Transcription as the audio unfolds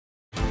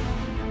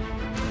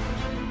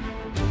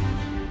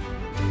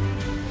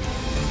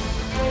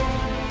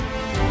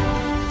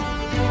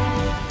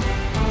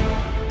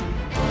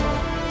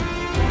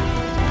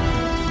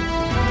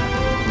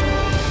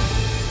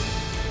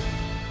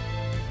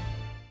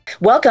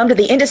Welcome to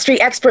the Industry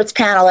Experts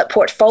Panel at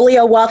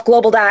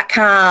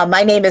PortfolioWealthGlobal.com.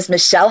 My name is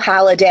Michelle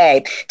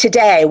Holliday.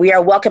 Today, we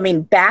are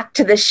welcoming back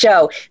to the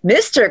show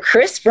Mr.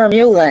 Chris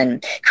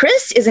VERMEULEN.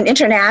 Chris is an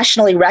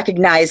internationally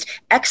recognized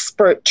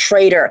expert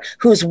trader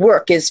whose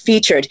work is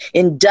featured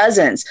in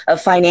dozens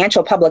of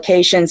financial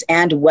publications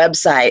and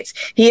websites.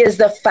 He is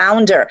the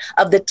founder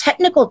of the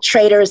Technical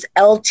Traders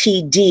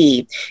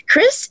Ltd.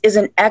 Chris is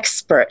an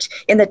expert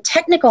in the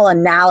technical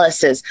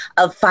analysis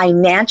of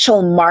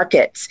financial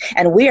markets,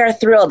 and we are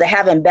thrilled to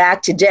have him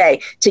back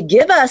today to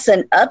give us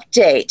an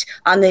update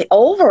on the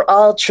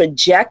overall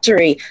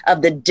trajectory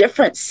of the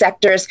different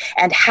sectors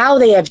and how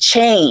they have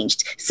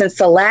changed since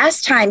the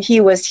last time he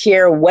was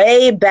here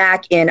way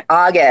back in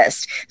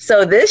August.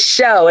 So this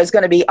show is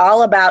going to be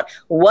all about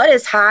what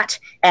is hot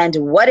and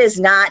what is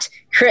not.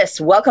 Chris,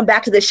 welcome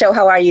back to the show.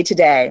 How are you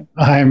today?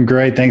 I'm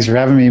great. Thanks for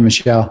having me,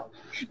 Michelle.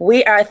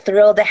 We are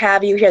thrilled to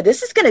have you here.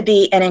 This is going to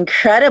be an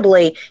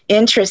incredibly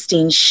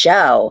interesting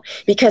show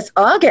because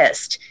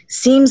August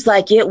seems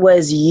like it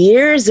was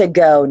years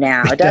ago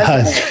now,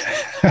 doesn't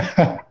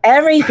it?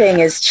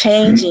 Everything is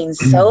changing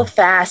so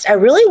fast. I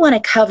really want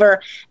to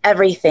cover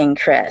everything,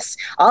 Chris.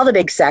 All the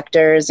big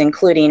sectors,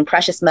 including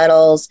precious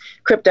metals,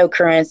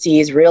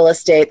 cryptocurrencies, real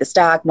estate, the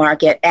stock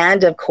market,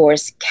 and of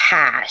course,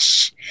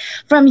 cash.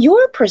 From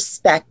your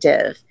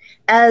perspective,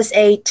 as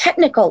a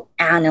technical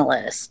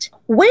analyst,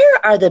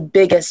 where are the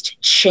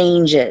biggest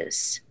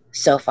changes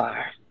so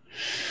far?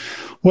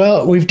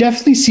 Well, we've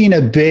definitely seen a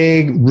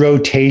big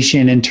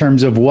rotation in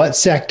terms of what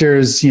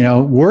sectors,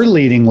 were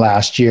leading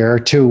last year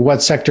to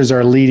what sectors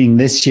are leading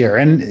this year.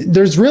 And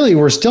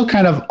we're still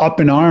kind of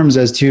up in arms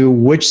as to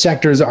which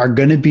sectors are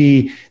going to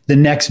be the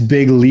next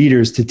big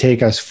leaders to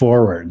take us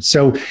forward.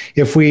 So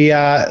if we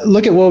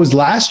look at what was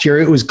last year,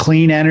 it was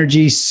clean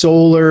energy,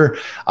 solar,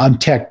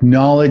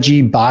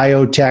 technology,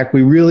 biotech.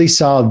 We really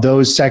saw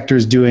those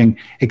sectors doing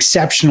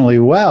exceptionally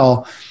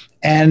well.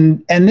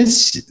 And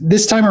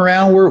this time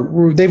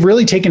around, they've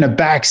really taken a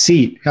back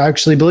seat.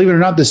 Actually, believe it or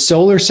not, the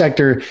solar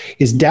sector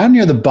is down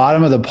near the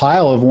bottom of the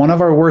pile of one of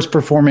our worst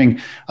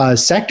performing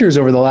sectors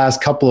over the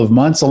last couple of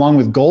months, along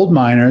with gold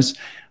miners.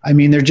 I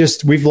mean,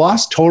 we've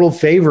lost total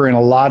favor in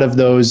a lot of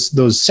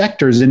those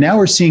sectors. And now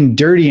we're seeing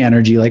dirty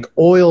energy like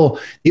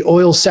oil, the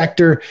oil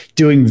sector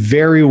doing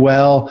very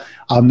well.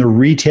 The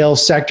retail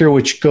sector,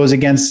 which goes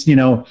against,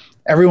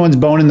 everyone's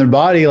bone in their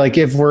body. Like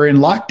if we're in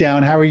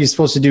lockdown, how are you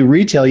supposed to do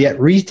retail? Yet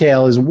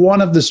retail is one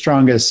of the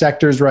strongest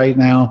sectors right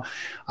now.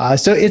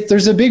 So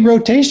there's a big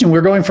rotation.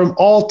 We're going from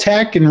all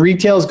tech and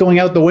retail is going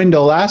out the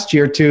window last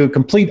year to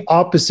complete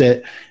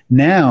opposite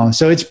now.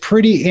 So it's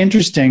pretty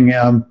interesting,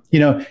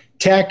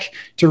 tech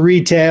to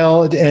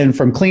retail and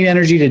from clean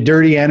energy to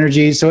dirty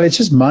energy. So it's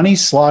just money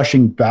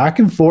sloshing back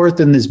and forth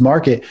in this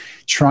market,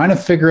 trying to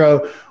figure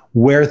out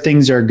where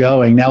things are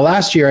going. Now,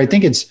 last year, I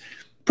think it's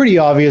pretty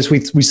obvious.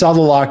 We saw the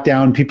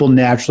lockdown. People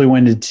naturally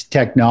went into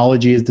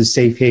technology as the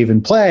safe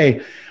haven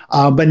play.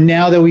 But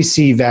now that we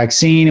see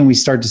vaccine and we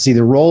start to see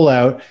the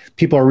rollout,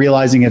 people are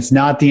realizing it's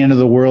not the end of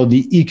the world.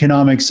 The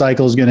economic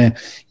cycle is going to,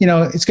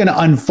 it's going to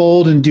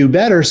unfold and do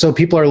better. So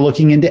people are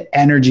looking into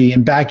energy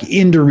and back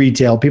into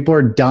retail. People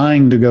are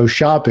dying to go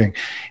shopping.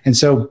 And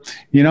so,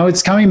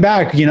 it's coming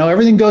back.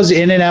 Everything goes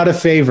in and out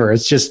of favor.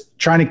 It's just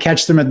trying to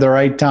catch them at the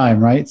right time,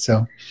 right?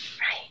 So.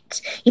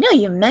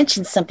 You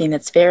mentioned something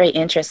that's very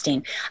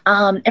interesting.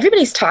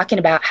 Everybody's talking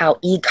about how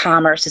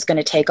e-commerce is going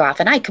to take off,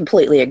 and I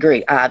completely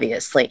agree,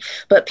 obviously.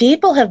 But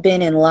people have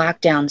been in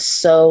lockdown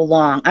so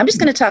long. I'm just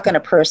going to talk on a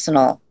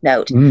personal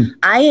note.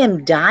 I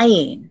am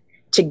dying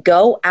to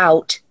go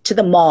out to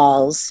the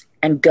malls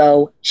and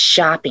go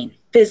shopping,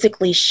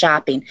 physically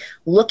shopping,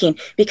 looking,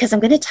 because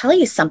I'm going to tell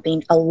you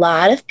something. A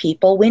lot of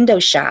people window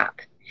shop.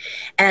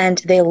 And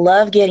they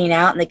love getting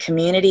out in the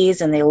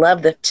communities and they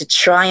love to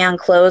try on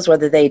clothes,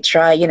 whether they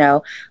try,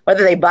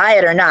 whether they buy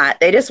it or not.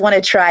 They just want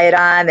to try it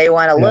on. They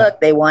want to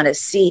look, they want to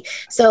see.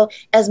 So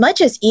as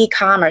much as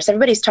e-commerce,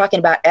 everybody's talking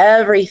about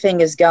everything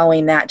is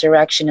going that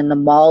direction and the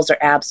malls are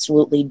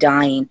absolutely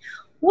dying.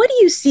 What do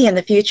you see in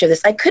the future of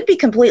this? I could be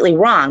completely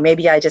wrong.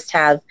 Maybe I just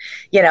have,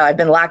 I've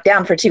been locked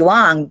down for too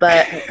long,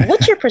 but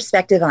what's your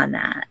perspective on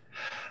that?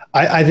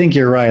 I think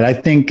you're right. I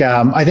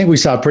think we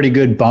saw a pretty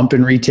good bump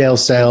in retail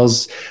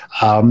sales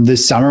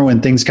this summer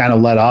when things kind of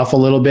let off a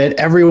little bit.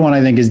 Everyone,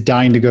 I think, is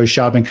dying to go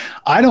shopping.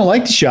 I don't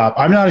like to shop.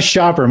 I'm not a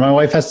shopper. My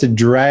wife has to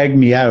drag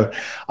me out.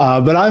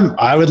 But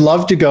I would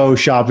love to go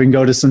shopping,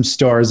 go to some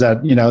stores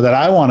that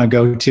I want to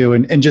go to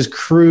and just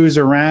cruise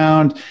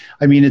around.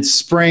 I mean, it's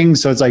spring,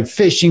 so it's like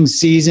fishing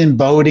season,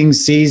 boating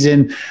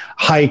season,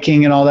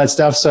 hiking, and all that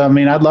stuff. So I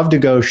mean, I'd love to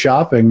go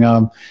shopping.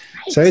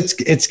 So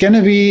it's going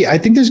to be, I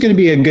think there's going to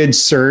be a good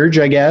surge,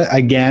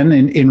 again,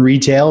 in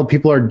retail.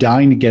 People are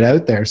dying to get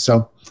out there.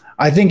 So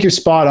I think you're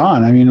spot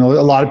on. I mean, a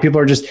lot of people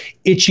are just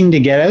itching to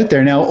get out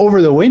there. Now,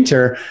 over the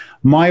winter,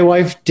 my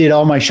wife did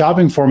all my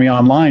shopping for me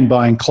online,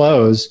 buying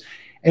clothes,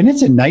 and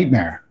it's a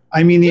nightmare.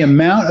 I mean, the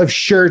amount of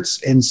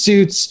shirts and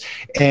suits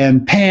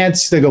and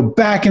pants that go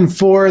back and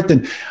forth,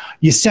 and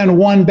you send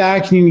one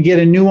back and you get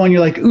a new one.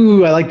 You're like,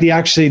 ooh, I like the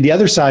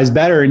other size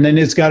better. And then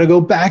it's got to go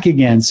back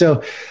again.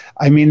 So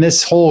I mean,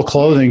 this whole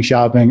clothing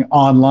shopping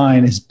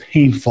online is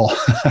painful.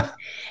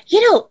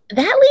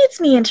 That leads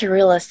me into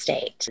real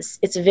estate.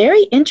 It's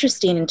very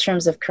interesting in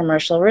terms of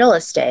commercial real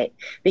estate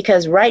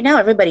because right now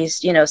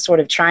everybody's,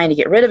 sort of trying to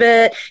get rid of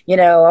it.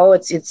 Oh,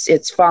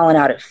 it's fallen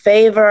out of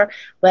favor.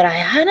 But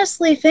I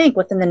honestly think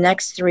within the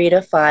next 3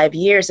 to 5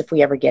 years, if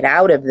we ever get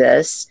out of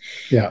this,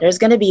 Yeah. there's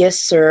going to be a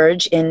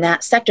surge in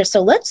that sector.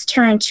 So let's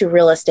turn to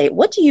real estate.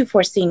 What do you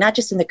foresee, not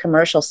just in the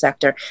commercial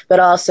sector, but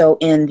also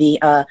in the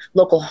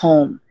local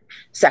home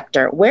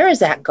sector? Where is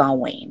that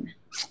going?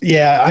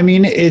 Yeah, I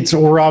mean,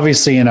 we're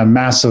obviously in a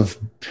massive,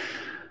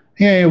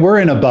 we're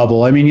in a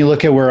bubble. I mean, you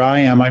look at where I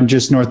am, I'm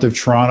just north of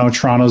Toronto.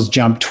 Toronto's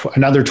jumped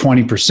another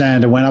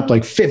 20%. It went up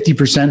like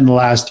 50% in the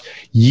last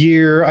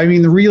year. I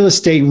mean, the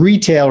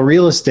retail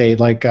real estate,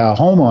 like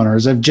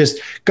homeowners have just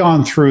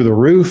gone through the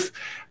roof.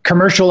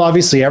 Commercial,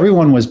 obviously,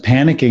 everyone was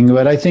panicking,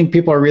 but I think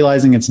people are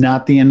realizing it's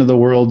not the end of the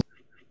world.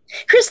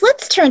 Chris,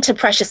 let's turn to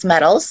precious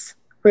metals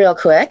real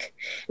quick.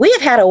 We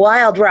have had a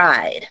wild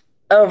ride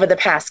over the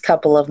past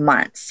couple of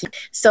months.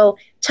 So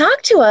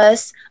talk to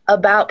us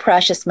about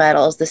precious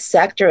metals, the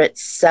sector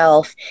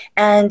itself,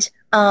 and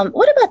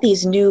what about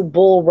these new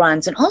bull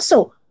runs? And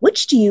also,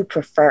 which do you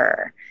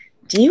prefer?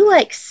 Do you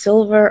like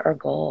silver or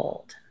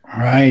gold?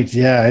 Right.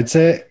 Yeah.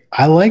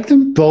 I like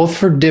them both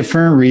for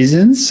different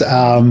reasons.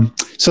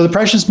 So the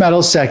precious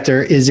metals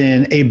sector is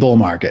in a bull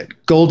market.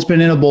 Gold's been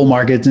in a bull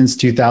market since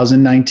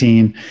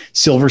 2019.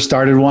 Silver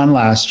started one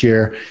last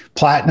year.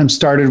 Platinum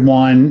started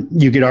one,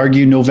 you could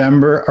argue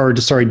December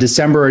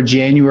or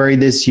January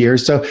this year.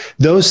 So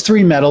those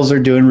three metals are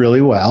doing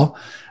really well.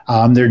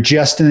 They're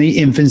just in the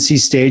infancy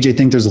stage. I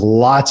think there's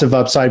lots of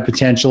upside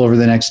potential over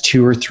the next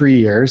 2 or 3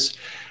 years.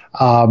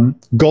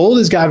 Gold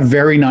has got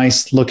very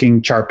nice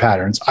looking chart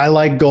patterns. I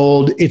like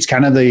gold. It's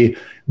kind of the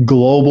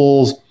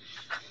global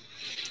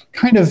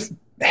kind of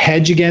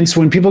hedge against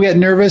when people get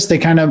nervous, they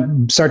kind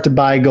of start to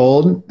buy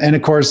gold. And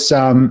of course,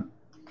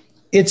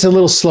 it's a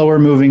little slower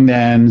moving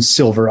than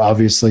silver,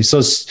 obviously.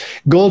 So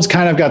gold's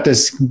kind of got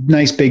this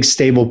nice, big,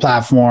 stable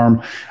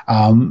platform.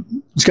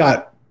 It's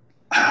got,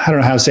 I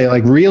don't know how to say it,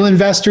 like real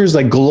investors,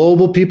 like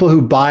global people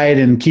who buy it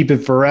and keep it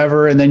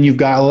forever. And then you've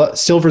got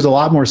silver's a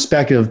lot more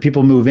speculative.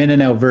 People move in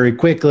and out very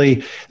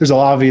quickly. There's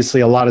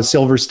obviously a lot of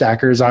silver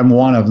stackers. I'm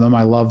one of them.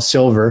 I love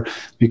silver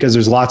because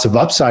there's lots of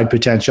upside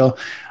potential.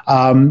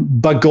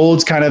 But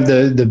gold's kind of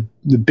the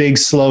big,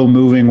 slow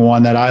moving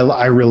one that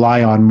I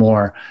rely on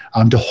more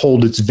to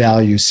hold its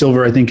value.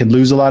 Silver, I think, could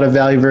lose a lot of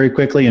value very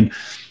quickly. And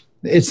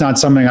it's not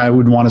something I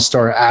would want to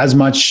store as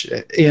much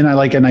in. I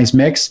like a nice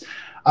mix.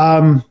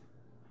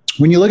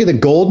 When you look at the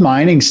gold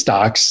mining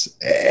stocks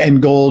and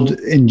gold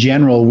in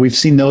general, we've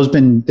seen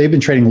they've been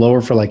trading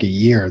lower for like a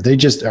year. They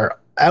just are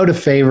out of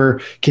favor,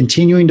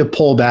 continuing to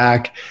pull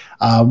back.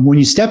 When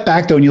you step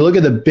back though, and you look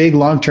at the big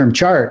long-term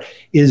chart,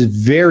 is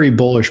very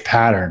bullish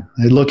pattern.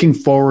 Looking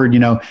forward,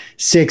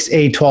 6,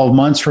 8, 12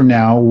 months from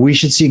now, we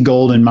should see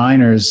gold and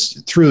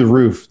miners through the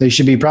roof. They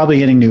should be probably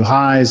hitting new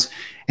highs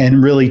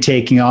and really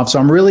taking off. So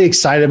I'm really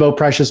excited about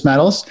precious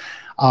metals.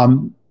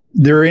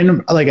 They're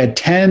in like a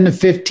 10,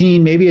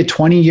 15, maybe a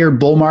 20-year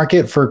bull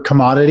market for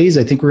commodities.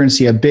 I think we're going to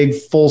see a big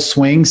full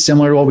swing,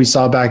 similar to what we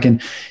saw back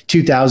in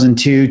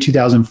 2002,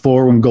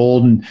 2004, when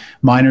gold and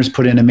miners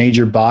put in a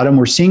major bottom.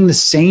 We're seeing the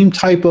same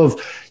type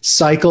of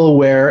cycle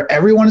where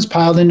everyone is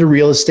piled into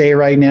real estate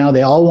right now.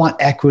 They all want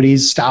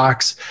equities,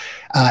 stocks,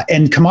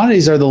 and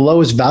commodities are the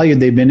lowest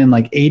valued they've been in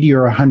like 80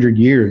 or 100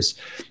 years.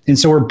 And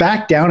so we're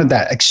back down at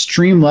that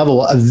extreme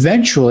level.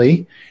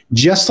 Eventually,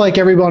 just like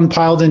everyone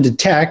piled into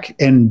tech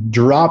and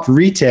dropped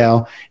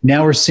retail,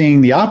 now we're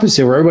seeing the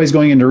opposite, where everybody's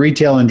going into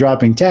retail and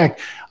dropping tech.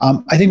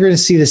 I think we're going to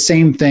see the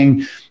same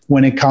thing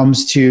when it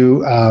comes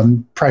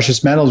to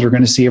precious metals. We're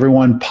going to see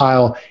everyone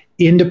pile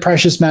into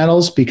precious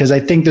metals because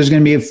I think there's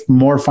going to be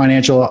more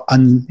financial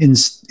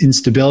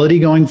instability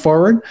going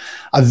forward.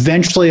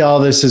 Eventually, all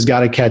this has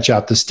got to catch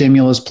up. The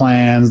stimulus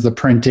plans, the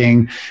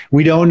printing,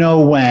 we don't know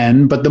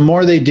when, but the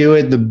more they do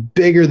it, the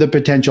bigger the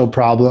potential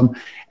problem.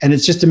 And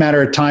it's just a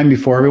matter of time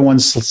before everyone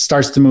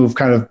starts to move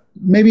kind of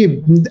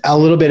maybe a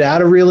little bit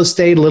out of real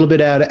estate, a little bit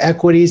out of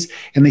equities,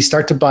 and they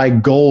start to buy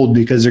gold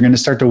because they're going to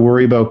start to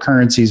worry about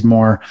currencies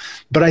more.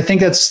 But I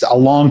think that's a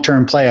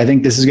long-term play. I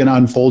think this is going to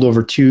unfold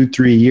over 2,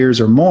 3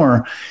 years or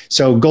more.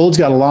 So gold's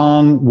got a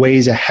long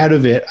ways ahead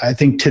of it, I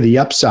think, to the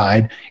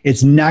upside.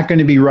 It's not going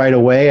to be right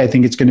away. I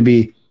think it's going to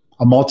be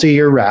a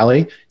multi-year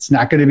rally. It's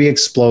not going to be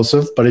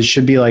explosive, but it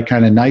should be like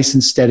kind of nice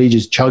and steady,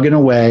 just chugging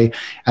away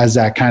as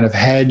that kind of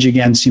hedge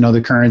against,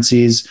 the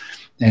currencies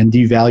and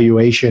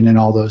devaluation and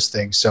all those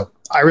things. So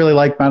I really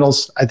like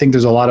metals. I think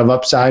there's a lot of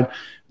upside.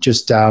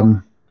 Just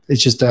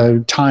it's just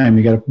a time.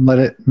 You got to let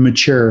it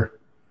mature.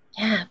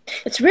 Yeah,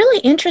 it's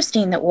really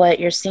interesting that what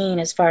you're seeing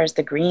as far as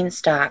the green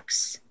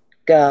stocks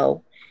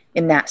go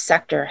in that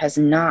sector has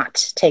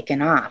not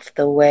taken off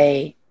the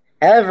way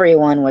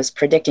everyone was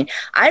predicting.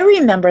 I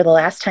remember the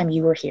last time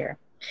you were here,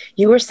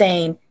 you were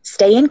saying,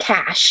 stay in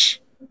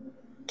cash,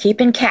 keep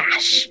in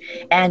cash,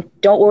 and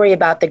don't worry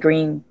about the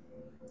green,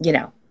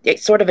 It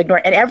sort of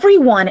ignored. And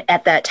everyone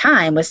at that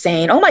time was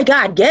saying, oh my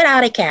God, get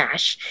out of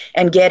cash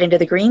and get into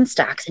the green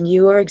stocks. And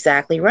you are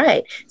exactly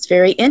right. It's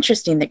very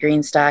interesting that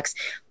green stocks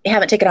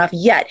haven't taken off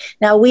yet.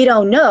 Now, we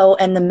don't know.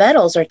 And the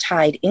metals are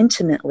tied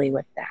intimately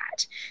with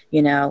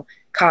that.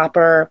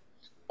 Copper,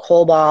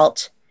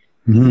 cobalt,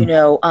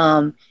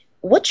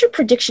 what's your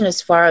prediction as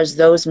far as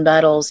those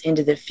metals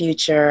into the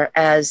future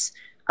as,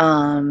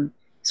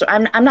 so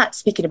I'm not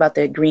speaking about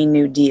the Green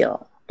New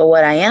Deal, but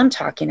what I am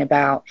talking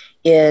about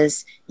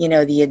is,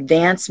 the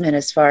advancement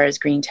as far as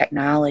green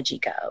technology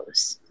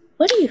goes.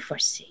 What do you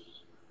foresee?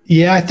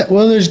 Yeah,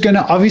 well, there's going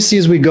to, obviously,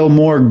 as we go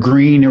more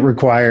green, it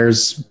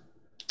requires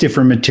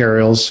different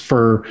materials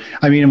we're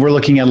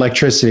looking at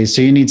electricity.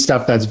 So you need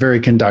stuff that's very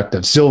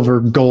conductive, silver,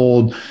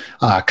 gold,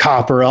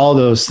 copper, all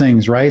those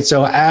things, right?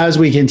 So as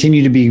we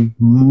continue to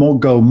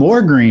go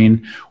more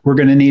green, we're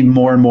going to need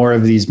more and more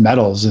of these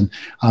metals. And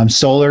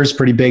solar is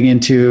pretty big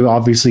into,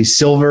 obviously,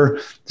 silver.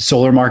 The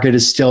solar market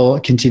is still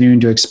continuing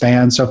to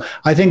expand. So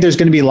I think there's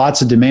going to be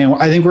lots of demand.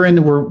 I think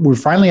we're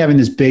finally having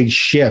this big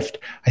shift.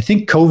 I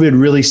think COVID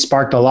really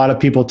sparked a lot of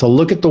people to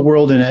look at the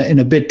world in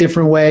a bit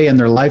different way and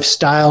their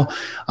lifestyle,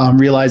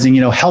 realizing,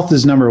 health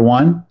is number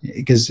one,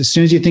 because as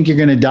soon as you think you're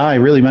going to die,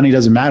 really money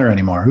doesn't matter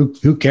anymore.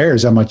 Who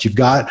cares how much you've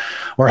got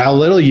or how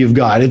little you've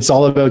got? It's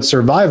all about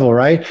survival,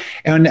 right?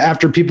 And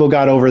after people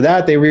got over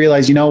that, they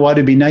realized, you know what,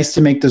 it'd be nice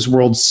to make this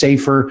world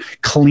safer,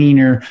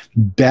 cleaner,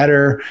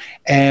 better.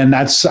 And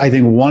that's, I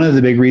think, one of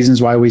the big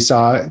reasons why we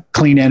saw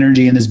clean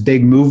energy and this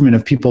big movement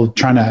of people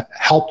trying to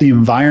help the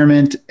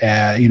environment,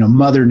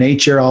 Mother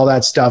Nature, all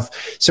that stuff.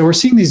 So we're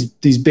seeing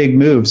these big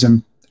moves,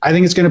 and I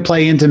think it's going to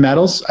play into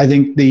metals. I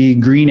think the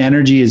green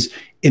energy is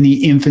in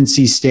the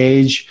infancy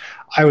stage.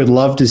 I would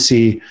love to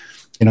see,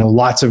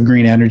 lots of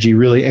green energy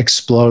really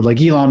explode.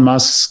 Like Elon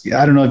Musk,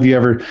 I don't know if you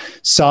ever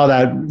saw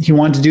that. He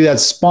wanted to do that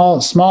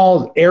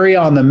small area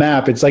on the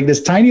map. It's like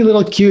this tiny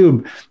little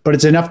cube, but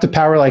it's enough to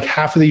power like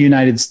half of the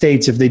United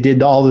States if they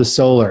did all the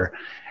solar.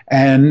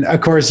 And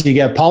of course, you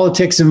get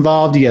politics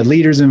involved, you get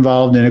leaders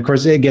involved, and of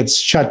course, it gets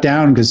shut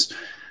down because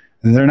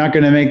they're not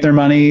going to make their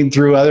money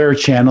through other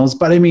channels.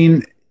 But I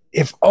mean,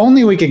 if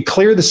only we could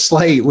clear the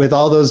slate with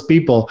all those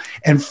people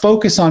and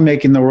focus on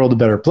making the world a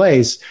better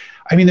place.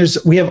 I mean,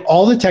 we have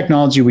all the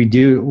technology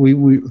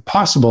we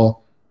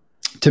possible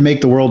to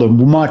make the world a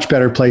much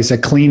better place, a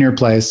cleaner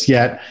place.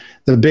 Yet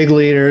the big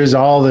leaders,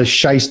 all the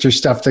shyster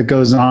stuff that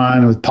goes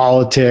on with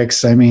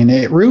politics, I mean,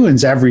 it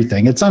ruins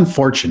everything. It's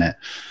unfortunate.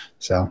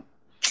 So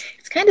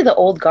it's kind of the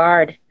old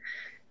guard.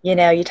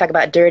 You talk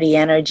about dirty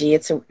energy.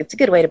 It's a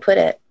good way to put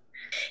it.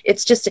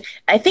 It's just,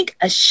 I think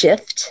a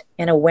shift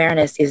in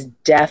awareness is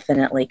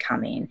definitely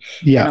coming.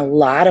 Yeah. And a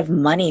lot of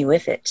money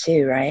with it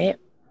too, right?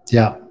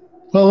 Yeah.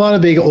 Well, a lot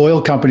of big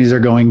oil companies are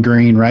going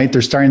green, right?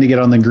 They're starting to get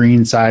on the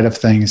green side of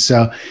things.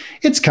 So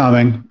it's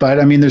coming.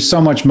 But I mean, there's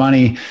so much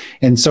money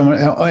and so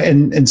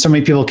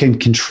many people can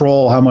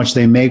control how much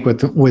they make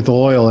with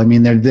oil. I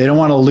mean, they don't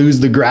want to lose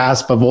the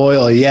grasp of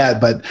oil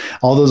yet, but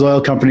all those oil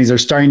companies are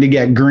starting to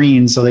get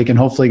green so they can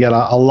hopefully get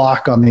a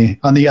lock on the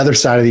other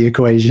side of the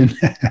equation.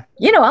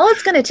 All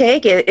it's going to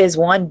take is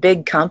one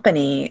big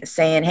company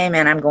saying, hey,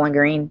 man, I'm going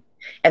green.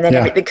 And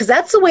then, because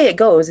that's the way it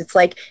goes. It's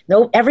like,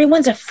 no,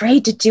 everyone's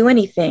afraid to do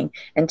anything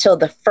until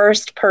the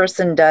first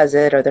person does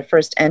it or the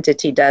first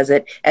entity does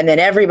it. And then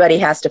everybody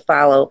has to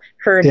follow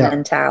herd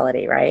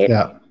mentality, right?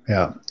 Yeah,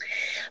 yeah.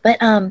 But,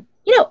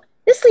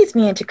 this leads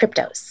me into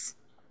cryptos.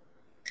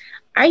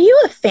 Are you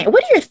a fan?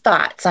 What are your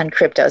thoughts on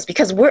cryptos?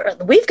 Because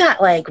we've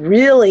got like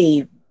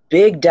really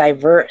big,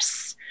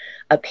 diverse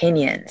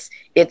opinions.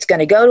 It's going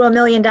to go to $1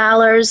 million.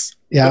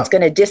 Yeah. It's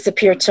going to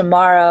disappear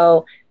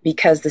tomorrow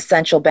because the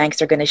central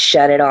banks are going to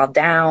shut it all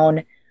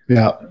down.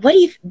 Yeah. What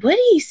do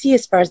you see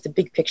as far as the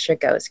big picture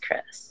goes,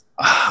 Chris?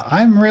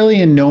 I'm really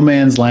in no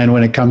man's land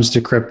when it comes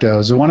to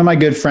cryptos. One of my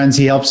good friends,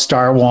 he helps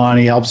start one.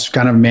 He helps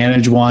kind of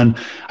manage one.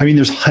 I mean,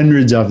 there's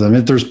hundreds of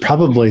them. There's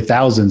probably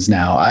thousands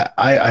now.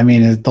 I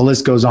mean, the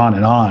list goes on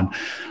and on.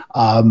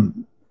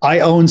 I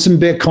own some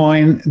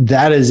Bitcoin.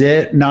 That is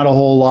it. Not a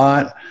whole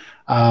lot.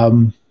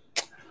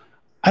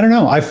 I don't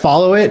know. I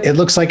follow it. It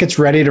looks like it's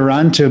ready to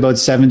run to about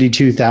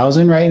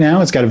 72,000 right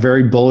now. It's got a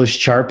very bullish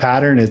chart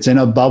pattern. It's in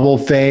a bubble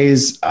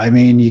phase. I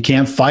mean, you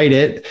can't fight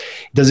it.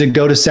 Does it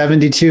go to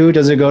 72?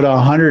 Does it go to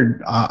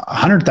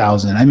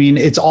 100,000? I mean,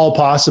 it's all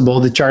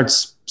possible. The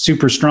chart's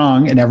super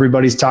strong and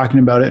everybody's talking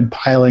about it and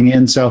piling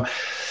in. So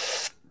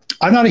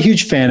I'm not a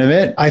huge fan of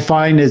it. I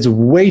find it's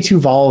way too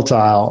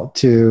volatile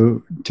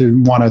to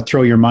want to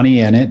throw your money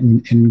in it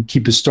and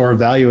keep a store of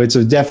value. It's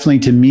definitely,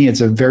 to me,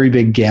 it's a very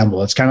big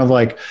gamble. It's kind of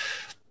like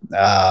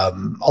a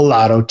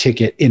lotto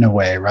ticket in a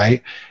way,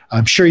 right?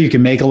 I'm sure you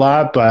can make a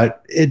lot,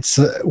 but it's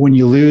when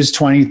you lose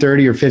 20,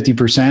 30 or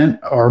 50%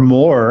 or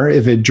more,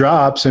 if it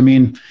drops, I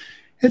mean,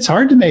 it's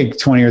hard to make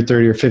 20 or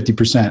 30 or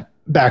 50%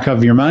 back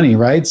of your money,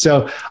 right?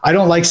 So I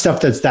don't like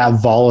stuff that's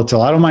that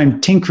volatile. I don't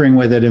mind tinkering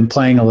with it and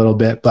playing a little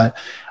bit, but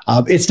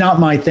it's not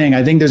my thing.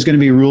 I think there's going to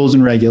be rules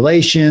and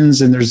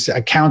regulations, and there's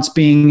accounts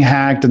being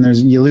hacked, and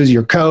you lose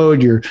your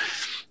code, you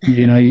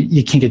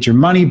can't get your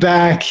money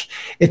back.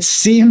 It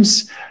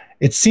seems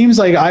it seems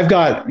like I've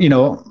got,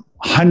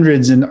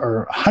 hundreds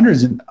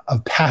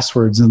of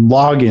passwords and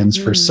logins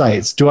for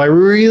sites. Do I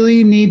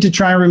really need to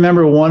try and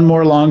remember one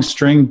more long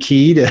string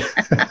key to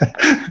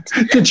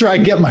to try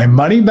and get my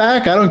money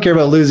back? I don't care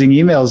about losing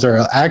emails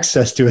or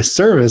access to a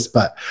service,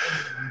 but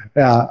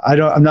I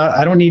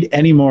don't need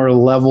any more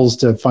levels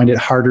to find it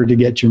harder to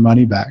get your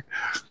money back.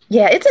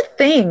 Yeah, it's a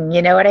thing,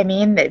 you know what I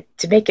mean?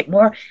 To make it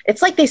more,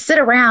 it's like they sit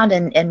around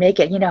and make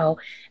it,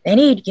 they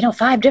need,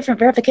 5 different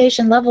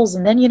verification levels,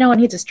 and then, it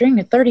needs a string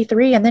of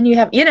 33, and then you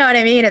have, you know what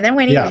I mean? And then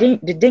we need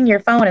to ding your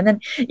phone, and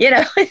then,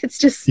 it's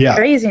just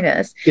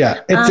craziness.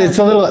 Yeah, it's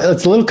a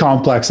little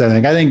complex, I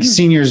think. I think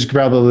seniors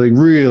probably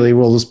really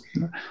will just,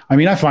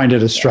 I find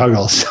it a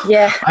struggle. So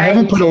yeah. I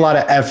haven't put a lot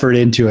of effort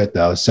into it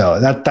though. So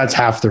that's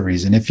half the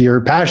reason. If you're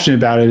passionate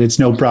about it, it's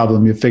no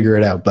problem. You figure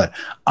it out. But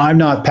I'm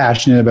not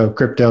passionate about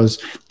cryptos.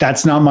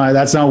 That's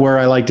not where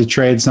I like to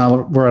trade. It's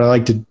not where I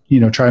like to,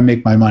 try and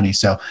make my money.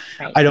 So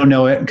I don't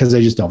know it because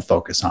I just don't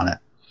focus on it.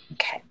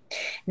 Okay.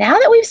 Now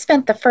that we've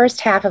spent the first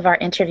half of our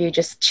interview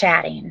just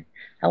chatting,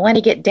 I want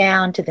to get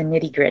down to the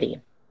nitty gritty.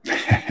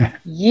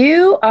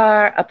 You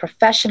are a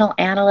professional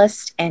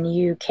analyst and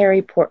you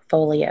carry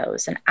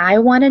portfolios. And I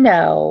want to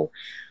know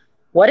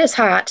what is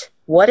hot,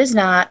 what is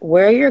not,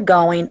 where you're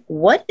going,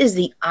 what is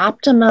the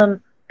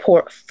optimum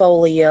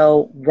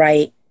portfolio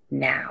right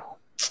now?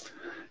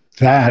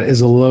 That is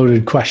a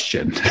loaded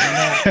question.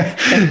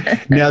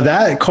 Now,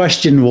 that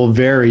question will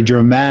vary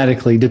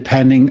dramatically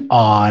depending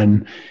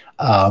on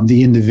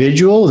the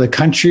individual, the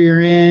country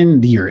you're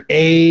in, your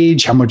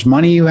age, how much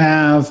money you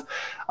have.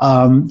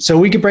 So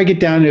we could break it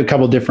down into a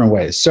couple different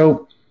ways.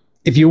 So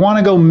if you want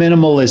to go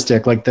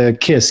minimalistic, like the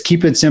KISS,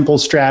 keep it simple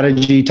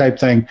strategy type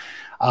thing,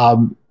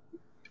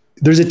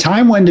 there's a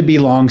time when to be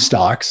long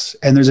stocks,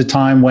 and there's a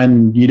time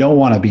when you don't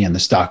want to be in the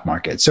stock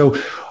market. So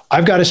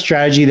I've got a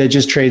strategy that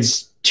just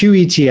trades 2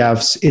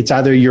 ETFs. It's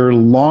either you're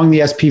long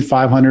the SP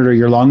 500 or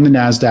you're long the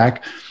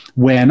NASDAQ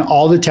when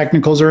all the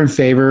technicals are in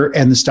favor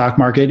and the stock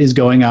market is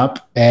going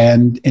up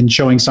and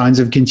showing signs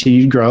of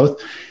continued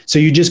growth. So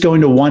you just go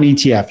into one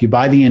ETF, you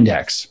buy the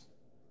index,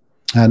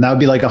 and that would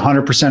be like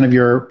 100% of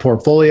your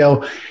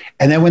portfolio.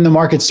 And then when the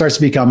market starts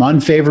to become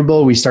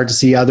unfavorable, we start to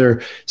see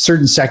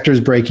certain sectors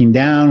breaking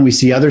down. We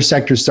see other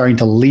sectors starting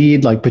to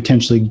lead, like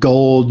potentially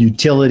gold,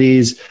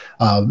 utilities,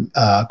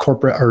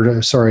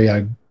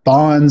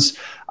 bonds.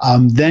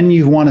 Then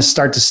you want to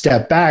start to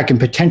step back and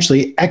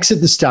potentially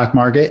exit the stock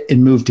market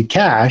and move to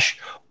cash.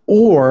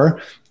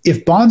 Or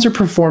if bonds are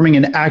performing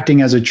and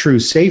acting as a true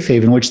safe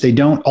haven, which they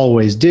don't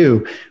always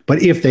do,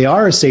 but if they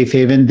are a safe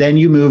haven, then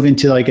you move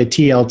into like a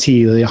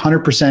TLT,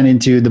 100%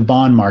 into the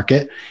bond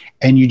market,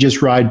 and you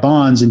just ride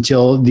bonds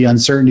until the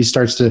uncertainty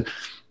starts to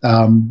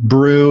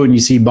brew and you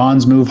see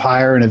bonds move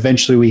higher, and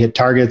eventually we hit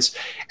targets,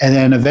 and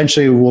then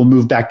eventually we'll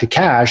move back to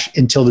cash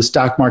until the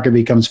stock market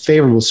becomes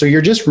favorable. So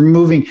you're just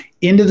moving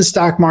into the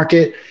stock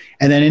market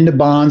and then into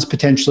bonds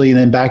potentially, and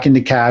then back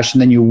into cash,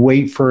 and then you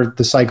wait for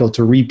the cycle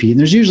to repeat. And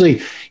there's usually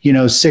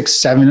 6,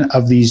 7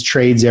 of these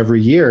trades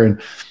every year,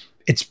 and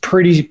it's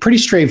pretty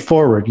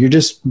straightforward. You're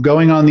just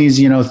going on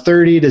these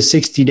 30 to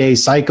 60 day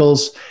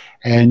cycles,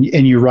 and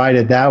you ride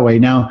it that way.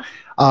 Now,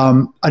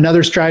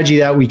 another strategy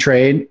that we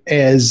trade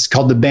is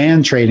called the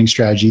band trading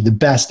strategy, the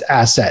best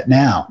asset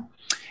now.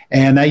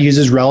 And that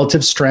uses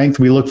relative strength.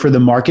 We look for the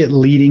market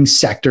leading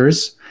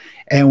sectors.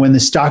 And when the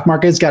stock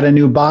market's got a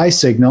new buy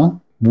signal,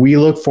 we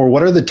look for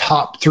what are the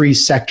top 3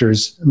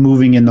 sectors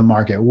moving in the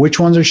market, which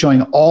ones are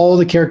showing all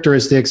the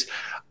characteristics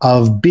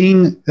of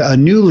being a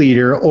new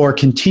leader or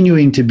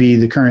continuing to be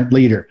the current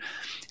leader.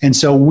 And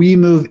so we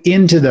move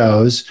into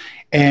those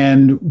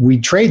and we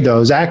trade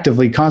those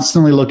actively,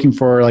 constantly looking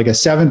for like a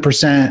 7%,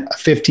 a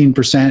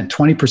 15%,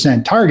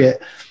 20%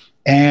 target.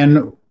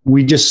 And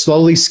we just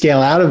slowly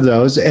scale out of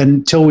those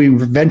until we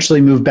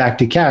eventually move back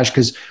to cash,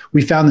 because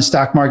we found the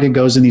stock market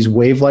goes in these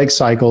wave-like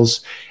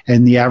cycles,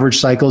 and the average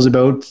cycle is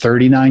about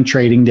 39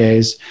 trading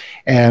days.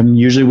 And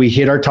usually we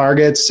hit our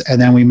targets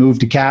and then we move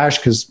to cash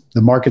because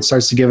the market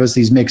starts to give us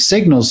these mixed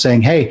signals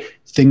saying, hey,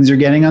 things are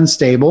getting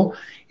unstable.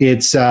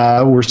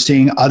 We're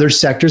seeing other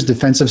sectors,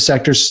 defensive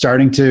sectors,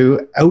 starting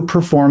to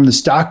outperform the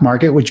stock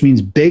market, which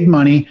means big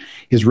money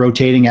is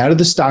rotating out of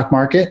the stock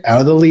market,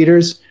 out of the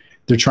leaders.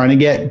 They're trying to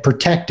get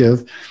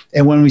protective.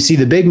 And when we see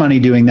the big money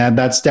doing that,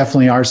 that's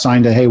definitely our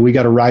sign to, hey, we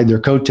got to ride their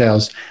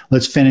coattails.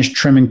 Let's finish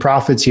trimming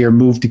profits here,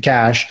 move to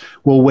cash.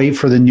 We'll wait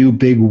for the new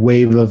big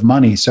wave of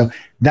money. So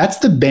that's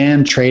the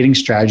band trading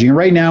strategy. And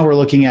right now we're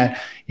looking at,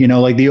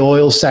 like the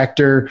oil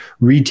sector,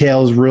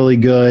 retail is really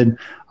good.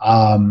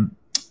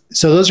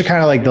 So those are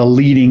kind of like the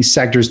leading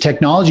sectors.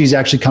 Technology is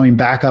actually coming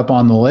back up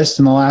on the list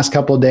in the last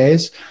couple of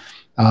days.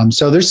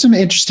 So there's some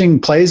interesting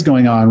plays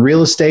going on.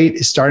 Real estate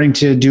is starting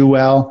to do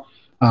well.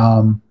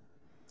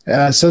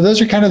 So those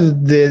are kind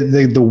of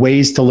the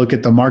ways to look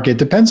at the market.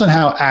 Depends on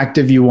how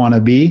active you want to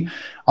be.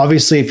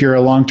 Obviously, if you're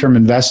a long-term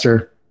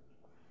investor,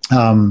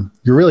 you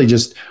really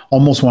just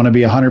almost want to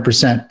be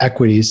 100%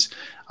 equities.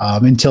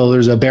 until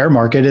there's a bear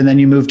market, and then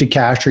you move to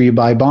cash or you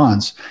buy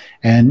bonds.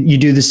 And you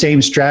do the same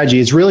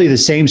strategy. It's really the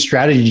same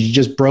strategy,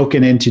 just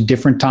broken into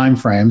different time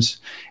frames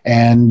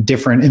and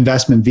different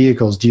investment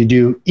vehicles. Do you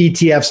do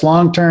ETFs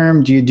long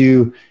term? Do you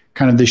do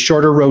kind of the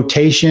shorter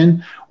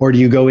rotation, or do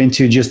you go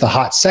into just the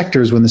hot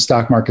sectors when the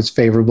stock market's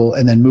favorable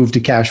and then move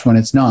to cash when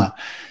it's not?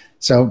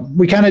 So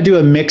we kind of do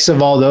a mix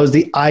of all those.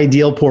 The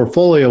ideal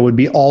portfolio would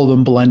be all of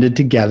them blended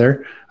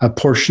together, a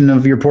portion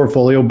of your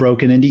portfolio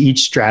broken into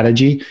each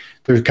strategy.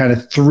 There's kind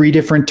of 3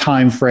 different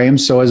time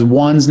frames. So as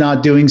one's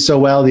not doing so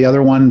well, the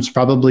other one's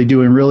probably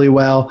doing really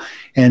well.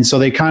 And so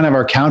they kind of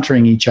are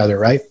countering each other,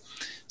 right?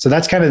 So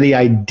that's kind of the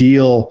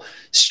ideal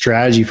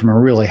strategy from a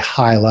really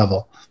high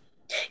level.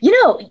 You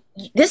know,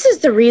 this is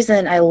the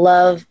reason I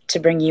love to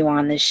bring you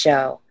on this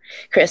show,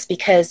 Chris,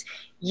 because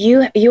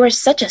you are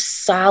such a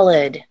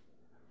solid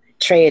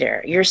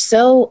trader. You're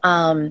so,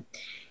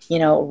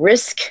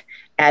 risk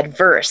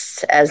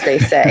adverse, as they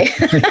say.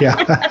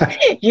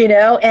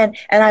 And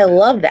I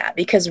love that,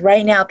 because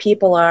right now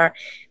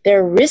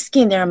they're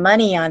risking their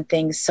money on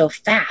things so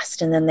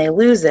fast, and then they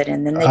lose it,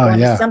 and then they go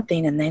into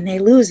something, and then they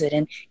lose it.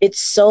 And it's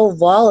so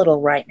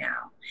volatile right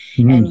now.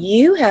 Mm-hmm. And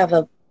you have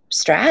a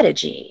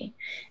strategy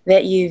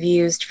that you've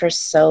used for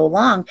so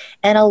long.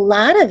 And a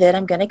lot of it,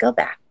 I'm going to go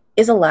back,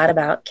 is a lot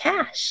about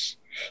cash.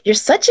 You're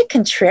such a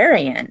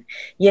contrarian,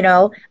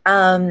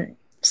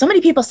 so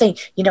many people say,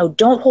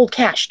 don't hold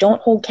cash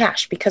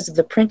because of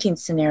the printing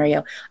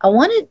scenario. I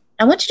want you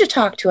to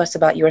talk to us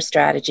about your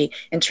strategy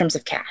in terms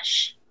of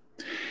cash.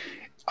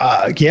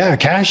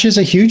 Cash is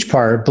a huge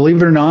part.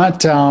 Believe it or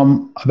not,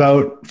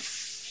 about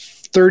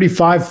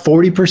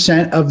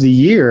 35-40% of the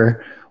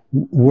year,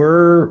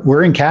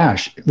 we're in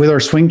cash with our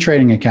swing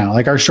trading account.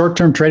 Like our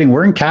short-term trading,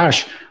 we're in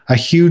cash a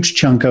huge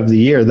chunk of the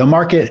year. The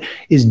market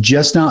is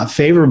just not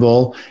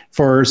favorable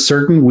for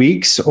certain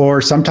weeks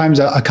or sometimes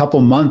a couple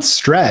months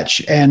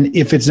stretch. And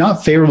if it's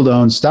not favorable to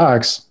own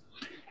stocks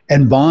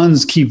and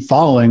bonds keep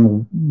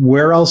falling,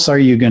 where else are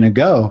you going to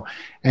go?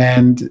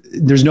 And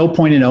there's no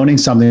point in owning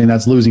something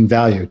that's losing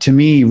value. To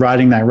me,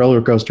 riding that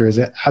roller coaster is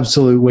an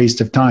absolute waste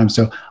of time.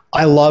 So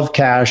I love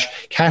cash.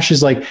 Cash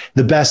is like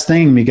the best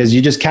thing, because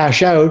you just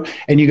cash out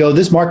and you go,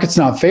 this market's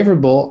not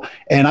favorable.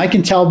 And I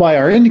can tell by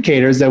our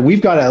indicators that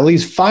we've got at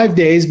least 5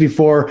 days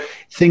before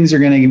things are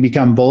going to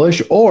become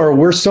bullish, or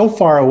we're so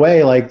far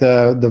away, like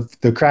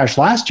the crash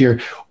last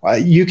year.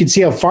 You can see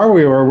how far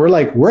we were.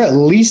 We're at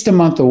least a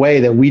month away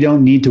that we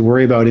don't need to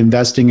worry about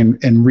investing and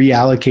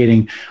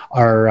reallocating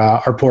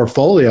our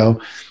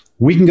portfolio.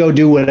 We can go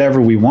do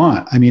whatever we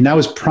want. I mean, that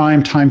was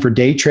prime time for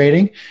day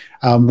trading.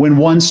 When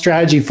one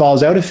strategy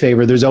falls out of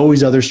favor, there's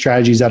always other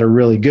strategies that are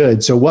really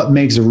good. So what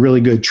makes a really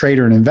good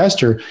trader and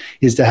investor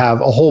is to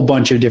have a whole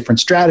bunch of different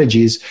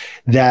strategies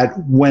that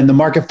when the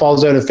market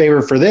falls out of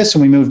favor for this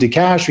and we move to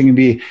cash, we can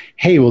be,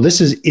 hey, well,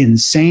 this is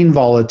insane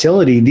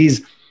volatility.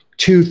 These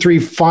 2, 3,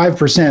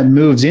 5%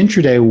 moves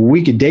intraday,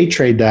 we could day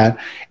trade that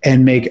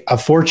and make a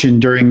fortune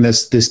during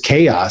this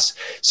chaos.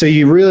 So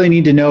you really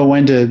need to know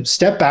when to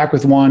step back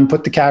with one,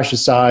 put the cash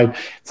aside,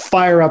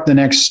 fire up the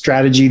next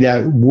strategy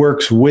that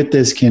works with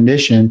this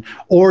condition,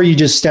 or you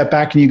just step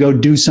back and you go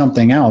do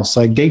something else.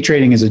 Like day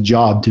trading is a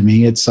job to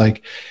me. It's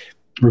like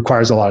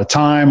requires a lot of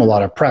time, a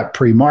lot of prep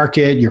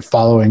pre-market. You're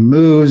following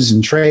moves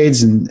and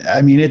trades. And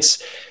I mean,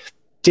 it's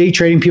day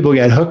trading people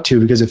get hooked to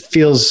because it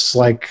feels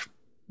like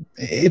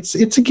it's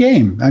a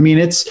game. I mean,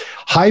 it's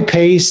high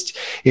paced,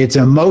 it's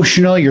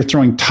emotional. You're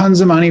throwing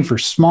tons of money for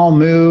small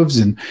moves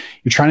and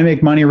you're trying to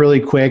make money really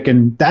quick.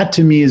 And that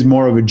to me is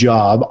more of a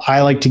job.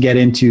 I like to get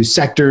into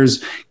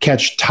sectors,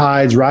 catch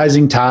tides,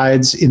 rising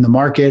tides in the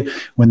market.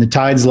 When the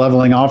tide's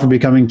leveling off or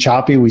becoming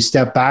choppy, we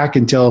step back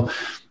until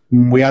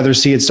we either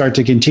see it start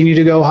to continue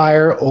to go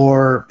higher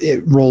or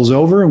it rolls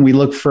over, and we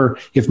look for,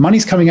 if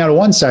money's coming out of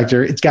one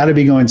sector, it's got to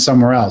be going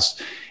somewhere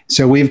else.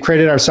 So we've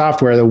created our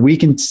software that we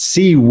can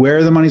see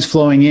where the money's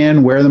flowing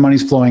in, where the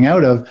money's flowing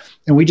out of,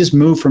 and we just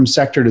move from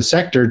sector to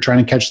sector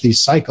trying to catch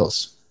these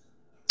cycles.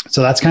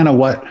 So that's kind of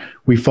what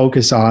we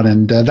focus on,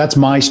 and that's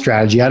my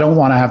strategy. I don't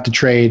want to have to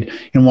trade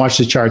and watch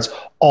the charts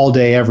all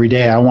day, every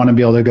day. I want to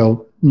be able to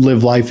go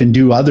live life and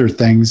do other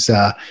things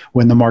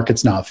when the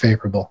market's not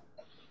favorable.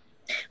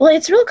 Well,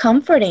 it's real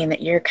comforting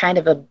that you're kind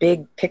of a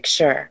big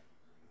picture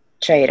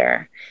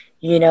trader.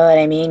 You know what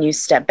I mean? You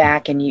step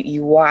back and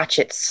you watch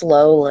it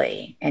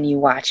slowly and you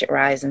watch it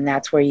rise. And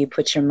that's where you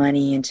put your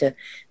money into.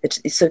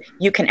 So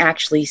you can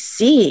actually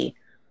see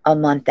a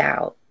month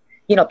out.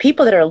 You know,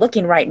 people that are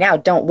looking right now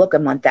don't look a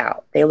month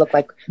out. They look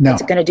like,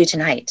 what's it going to do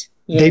tonight?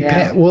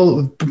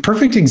 Well,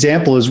 perfect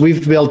example is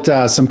we've built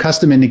some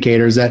custom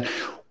indicators that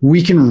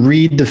we can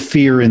read the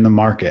fear in the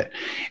market.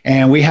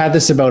 And we had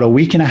this about a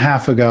week and a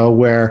half ago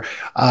where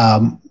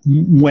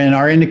when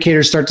our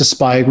indicators start to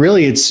spike,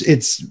 really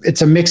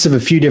it's a mix of a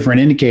few different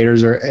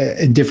indicators or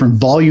different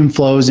volume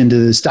flows into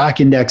the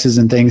stock indexes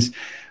and things.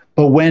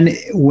 But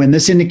when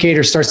this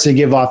indicator starts to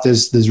give off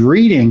this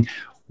reading,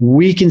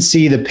 we can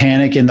see the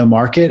panic in the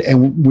market.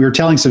 And we were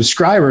telling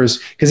subscribers,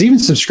 because even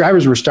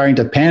subscribers were starting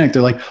to panic.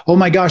 They're like, oh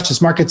my gosh,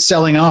 this market's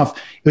selling off.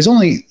 It was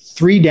only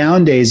 3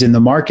 down days in the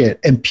market,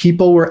 and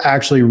people were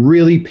actually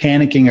really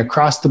panicking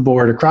across the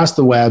board, across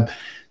the web.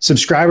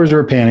 Subscribers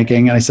were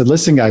panicking. And I said,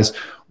 listen, guys,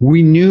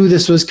 we knew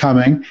this was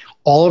coming.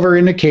 All of our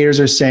indicators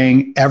are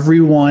saying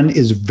everyone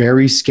is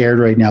very scared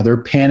right now. They're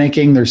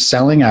panicking, they're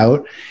selling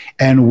out.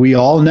 And we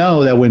all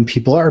know that when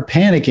people are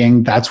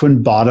panicking, that's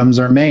when bottoms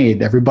are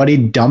made. Everybody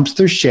dumps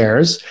their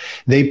shares,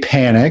 they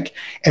panic,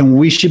 and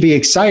we should be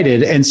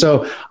excited. And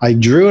so I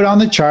drew it on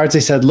the charts. I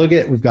said, look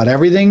we've got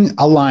everything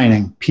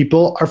aligning.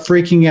 People are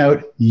freaking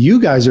out. You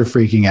guys are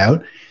freaking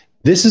out.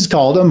 This is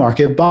called a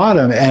market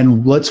bottom.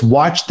 And let's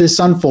watch this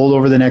unfold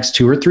over the next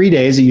 2 or 3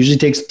 days. It usually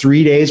takes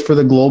 3 days for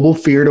the global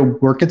fear to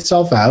work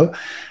itself out.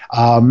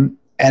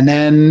 And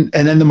then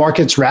the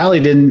markets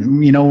rallied,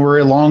 and we're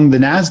along the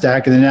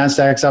NASDAQ, and the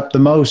NASDAQ's up the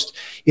most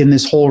in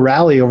this whole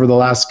rally over the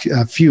last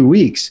few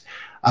weeks.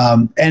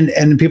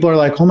 And people are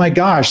like, oh my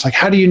gosh, like,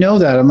 how do you know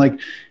that? I'm like,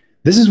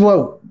 this is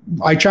what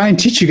I try and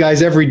teach you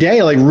guys every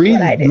day. Like,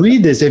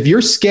 read this. If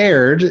you're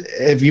scared,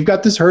 if you've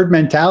got this herd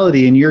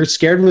mentality and you're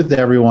scared with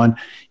everyone,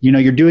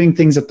 you're doing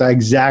things at the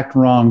exact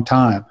wrong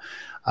time.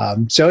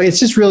 So it's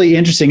just really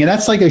interesting. And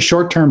that's like a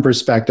short-term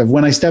perspective.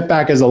 When I step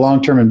back as a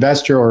long-term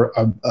investor or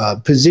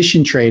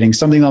position trading,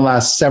 something that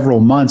lasts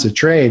several months of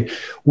trade,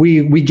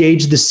 we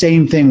gauge the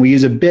same thing. We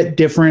use a bit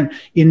different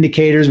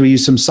indicators. We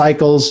use some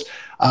cycles,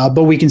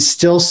 but we can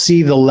still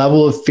see the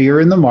level of fear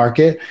in the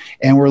market.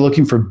 And we're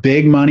looking for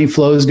big money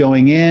flows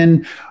going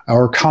in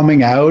or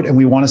coming out. And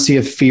we want to see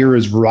if fear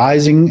is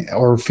rising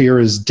or fear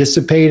is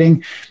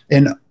dissipating.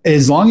 And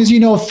as long as you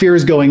know if fear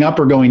is going up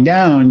or going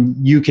down,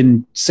 you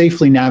can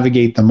safely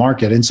navigate the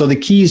market. And so the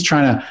key is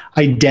trying to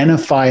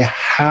identify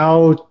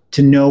how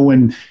to know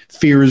when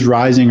fear is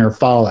rising or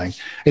falling.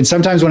 And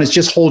sometimes when it's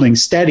just holding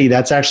steady,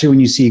 that's actually when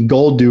you see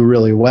gold do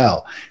really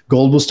well.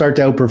 Gold will start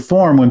to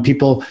outperform when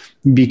people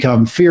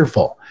become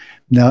fearful.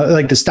 Now,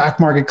 like the stock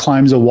market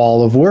climbs a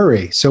wall of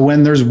worry. So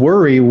when there's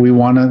worry, we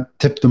want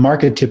to the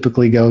market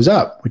typically goes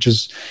up,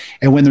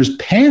 and when there's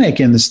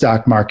panic in the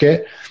stock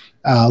market,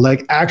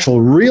 like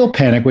actual real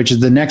panic, which is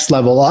the next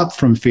level up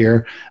from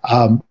fear,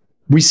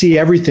 we see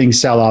everything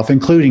sell off,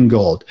 including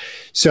gold.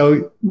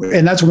 So,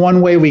 and that's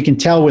one way we can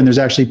tell when there's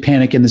actually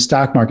panic in the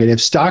stock market.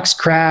 If stocks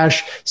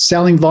crash,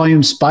 selling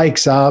volume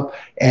spikes up,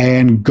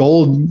 and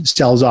gold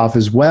sells off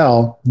as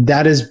well,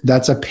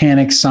 that's a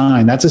panic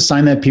sign. That's a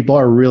sign that people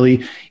are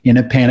really in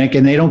a panic,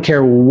 and they don't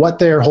care what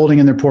they're holding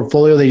in their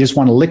portfolio. They just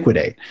want to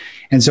liquidate.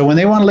 And so when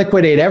they want to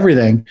liquidate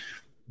everything,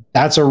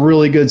 that's a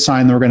really good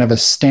sign that we're going to have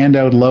a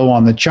standout low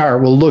on the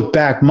chart. We'll look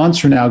back months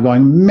from now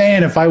going,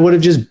 man, if I would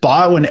have just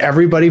bought when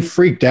everybody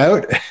freaked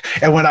out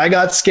and when I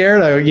got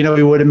scared,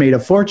 we would have made a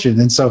fortune.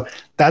 And so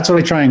that's what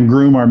I try and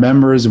groom our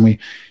members, and we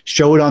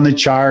show it on the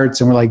charts,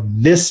 and we're like,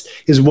 this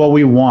is what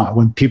we want.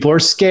 When people are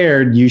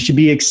scared, you should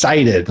be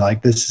excited.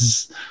 Like, this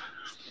is.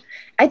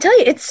 I tell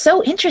you, it's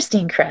so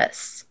interesting,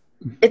 Chris.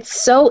 It's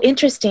so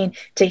interesting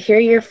to hear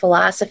your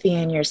philosophy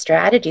and your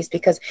strategies,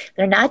 because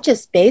they're not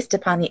just based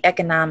upon the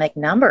economic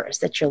numbers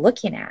that you're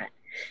looking at.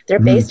 They're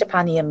based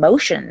upon the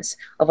emotions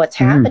of what's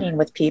happening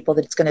with people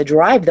that's going to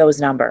drive those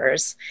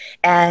numbers.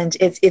 And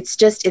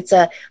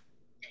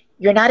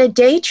you're not a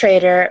day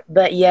trader,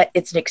 but yet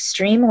it's an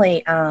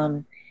extremely,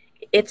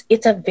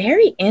 it's a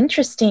very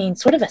interesting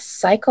sort of a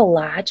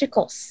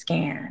psychological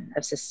scan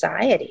of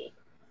society.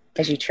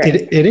 As you trade.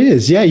 It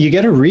is. Yeah. You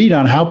get a read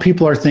on how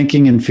people are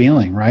thinking and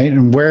feeling, right?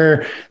 And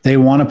where they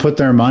want to put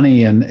their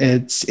money. And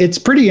it's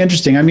pretty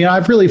interesting. I mean,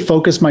 I've really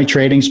focused my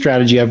trading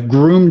strategy. I've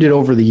groomed it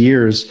over the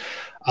years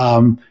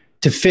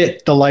to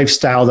fit the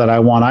lifestyle that I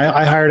want.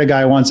 I hired a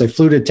guy once. I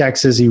flew to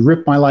Texas. He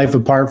ripped my life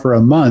apart for a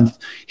month,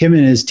 him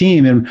and his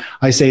team. And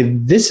I say,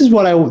 this is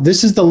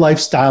the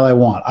lifestyle I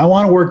want. I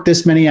want to work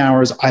this many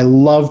hours. I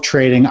love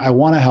trading. I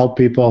want to help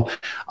people.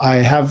 I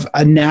have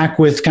a knack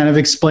with kind of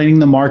explaining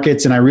the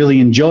markets, and I really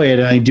enjoy it.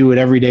 And I do it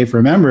every day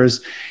for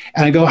members.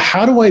 And I go,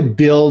 how do I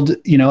build,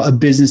 a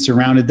business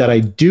around it that I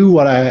do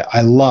what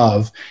I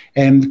love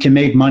and can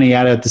make money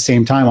at it at the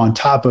same time on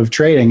top of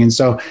trading? And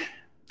so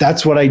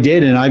that's what I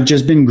did. And I've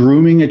just been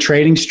grooming a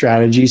trading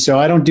strategy. So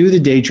I don't do the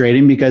day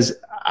trading because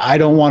I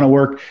don't want to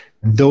work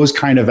those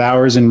kind of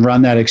hours and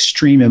run that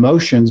extreme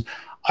emotions.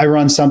 I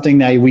run something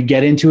that we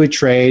get into a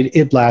trade.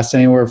 It lasts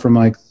anywhere from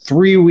like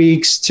 3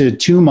 weeks to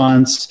 2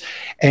 months.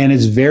 And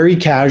it's very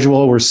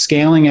casual. We're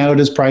scaling out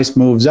as price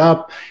moves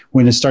up.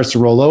 When it starts to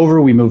roll over,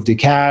 we move to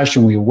cash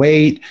and we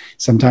wait.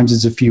 Sometimes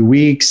it's a few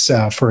weeks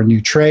for a new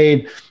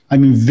trade. I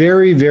mean,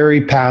 very,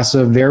 very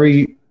passive,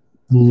 very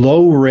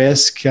low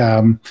risk.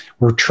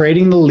 We're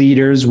trading the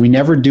leaders. We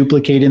never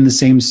duplicate in the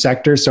same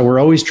sector. So we're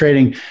always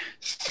trading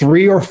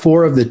 3 or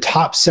 4 of the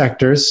top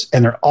sectors,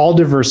 and they're all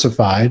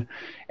diversified.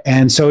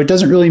 And so it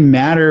doesn't really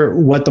matter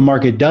what the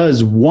market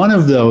does. One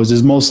of those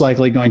is most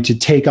likely going to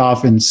take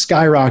off and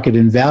skyrocket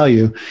in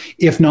value.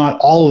 If not,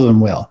 all of them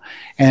will.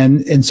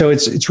 And so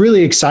it's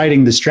really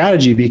exciting, the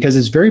strategy, because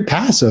it's very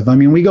passive. I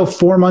mean, we go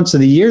 4 months of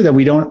the year that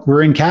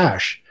we're in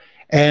cash.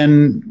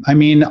 And I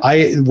mean,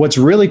 what's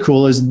really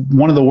cool is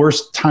one of the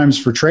worst times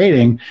for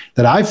trading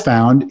that I've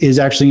found is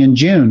actually in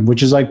June,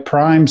 which is like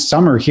prime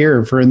summer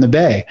here for in the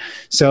Bay.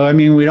 So, I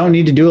mean, we don't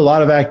need to do a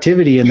lot of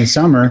activity in the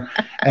summer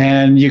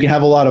and you can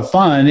have a lot of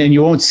fun and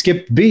you won't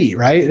skip beat,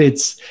 right?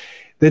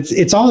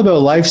 It's all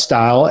about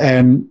lifestyle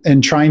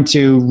and trying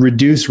to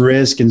reduce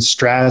risk and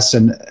stress.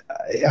 And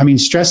I mean,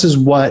 stress is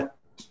what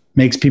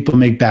makes people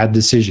make bad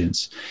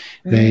decisions.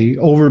 They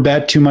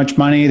overbet too much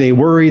money. They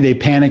worry, they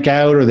panic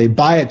out, or they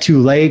buy it too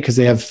late because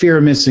they have fear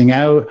of missing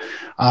out.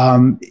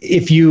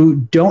 If you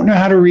don't know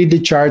how to read the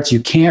charts, you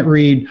can't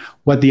read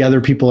what the other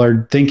people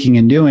are thinking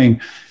and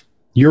doing.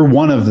 You're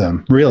one of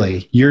them,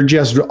 really. You're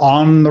just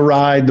on the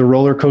ride, the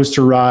roller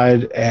coaster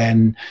ride,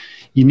 and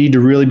you need to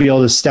really be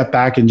able to step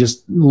back and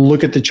just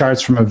look at the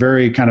charts from a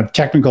very kind of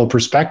technical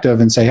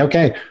perspective and say,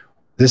 okay,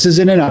 this is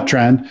in an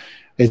uptrend.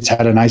 It's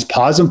had a nice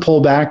pause and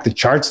pullback. The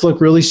charts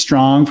look really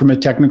strong from a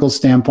technical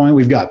standpoint.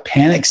 We've got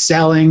panic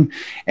selling,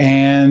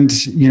 and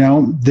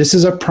this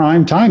is a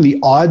prime time. The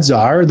odds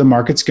are the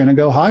market's going to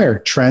go higher.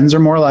 Trends are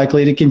more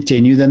likely to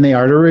continue than they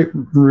are to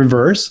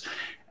reverse.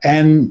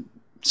 And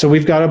so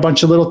we've got a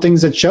bunch of little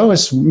things that show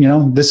us,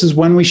 this is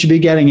when we should be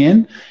getting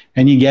in,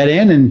 and you get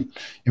in and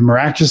it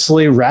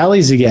miraculously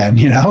rallies again.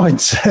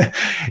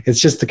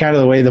 It's just the kind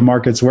of the way the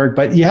markets work,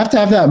 but you have to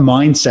have that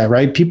mindset,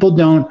 right? People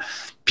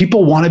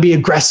want to be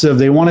aggressive.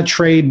 They want to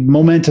trade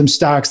momentum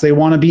stocks. They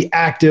want to be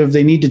active.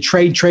 They need to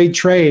trade.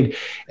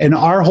 And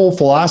my whole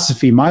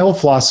philosophy is I want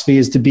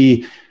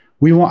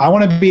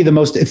to be the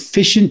most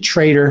efficient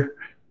trader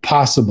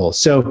possible.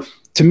 So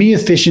to me,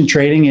 efficient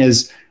trading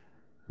is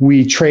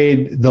we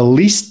trade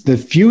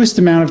the fewest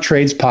amount of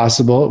trades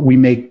possible. We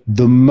make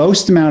the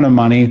most amount of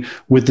money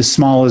with the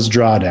smallest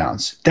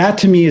drawdowns. That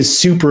to me is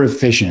super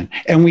efficient.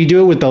 And we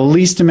do it with the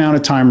least amount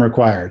of time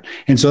required.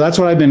 And so that's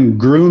what I've been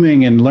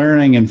grooming and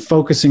learning and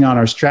focusing on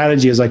our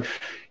strategy is like,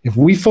 if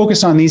we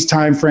focus on these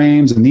time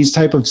frames and these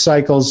type of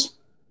cycles,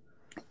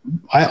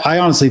 I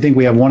honestly think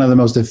we have one of the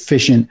most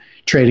efficient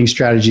trading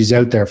strategies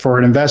out there for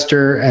an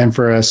investor and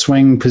for a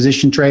swing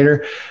position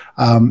trader.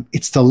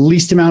 It's the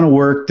least amount of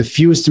work, the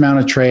fewest amount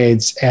of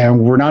trades,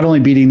 and we're not only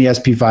beating the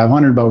SP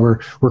 500, but we're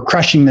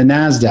crushing the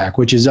NASDAQ,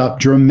 which is up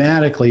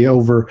dramatically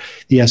over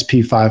the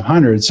SP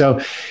 500. So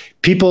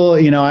people,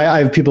 I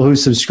have people who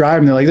subscribe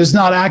and they're like, "This is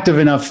not active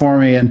enough for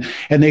me," and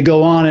they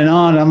go on and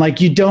on. I'm like,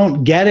 you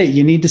don't get it.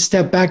 You need to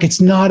step back. It's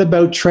not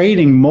about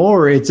trading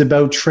more. It's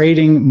about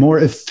trading more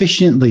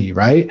efficiently,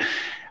 right?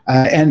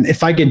 And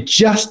if I could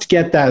just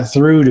get that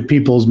through to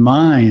people's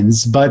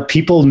minds, but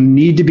people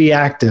need to be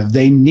active.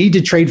 They need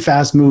to trade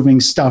fast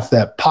moving stuff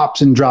that pops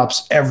and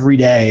drops every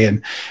day.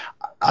 And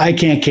I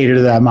can't cater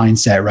to that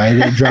mindset, right?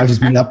 It drives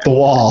me up the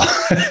wall.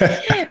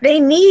 They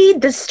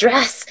need the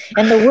stress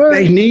and the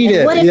worry. They need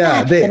it. What if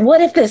that? And what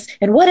if this?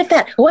 And what if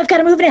that? Oh, I've got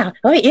to move now.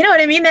 Oh, you know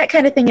what I mean? That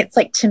kind of thing. It's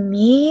like, to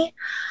me,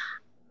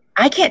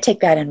 I can't take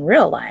that in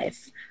real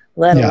life,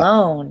 let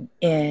alone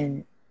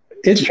in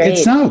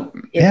It's not,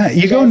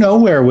 you go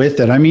nowhere with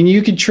it. I mean,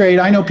 you could trade.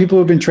 I know people who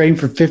have been trading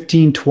for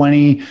 15,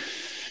 20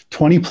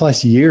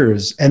 plus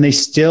years, and they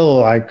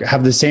still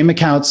have the same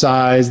account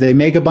size. They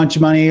make a bunch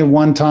of money at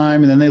one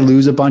time and then they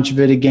lose a bunch of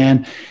it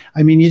again.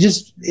 I mean,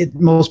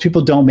 most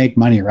people don't make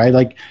money, right?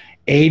 Like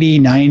 80,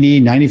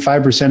 90,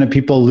 95% of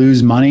people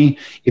lose money.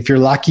 If you're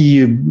lucky,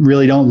 you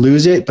really don't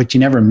lose it, but you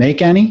never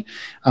make any.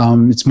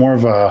 It's more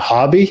of a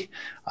hobby.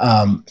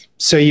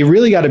 So you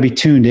really got to be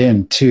tuned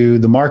in to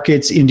the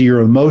markets, into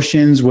your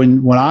emotions.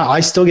 When I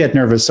still get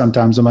nervous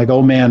sometimes, I'm like,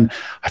 oh man,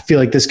 I feel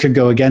like this could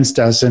go against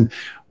us. And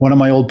one of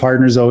my old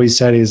partners always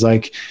said, he's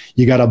like,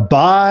 you got to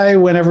buy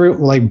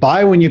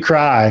buy when you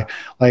cry.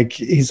 Like,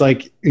 he's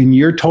like, and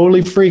you're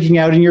totally freaking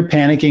out and you're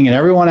panicking and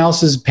everyone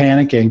else is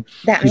panicking.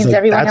 That means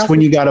everyone else. That's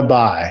when you got to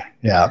buy.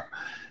 Yeah.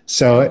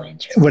 So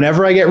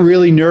whenever I get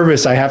really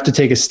nervous, I have to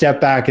take a step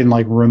back and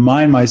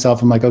remind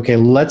myself, I'm like, okay,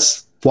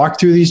 let's walk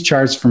through these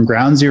charts from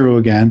ground zero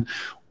again.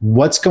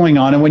 What's going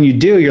on? And when you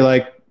do, you're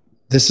like,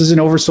 this is an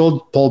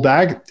oversold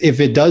pullback. If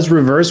it does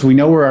reverse, we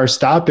know where our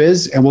stop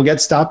is and we'll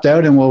get stopped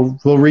out and we'll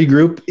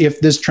regroup if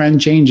this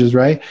trend changes,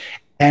 right?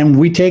 And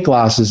we take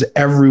losses.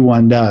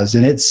 Everyone does.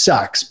 And it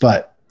sucks,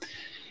 but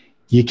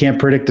you can't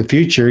predict the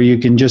future. You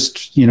can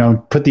just,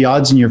 put the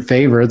odds in your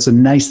favor. It's a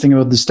nice thing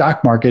about the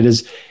stock market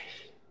is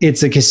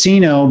it's a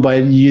casino,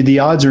 but the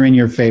odds are in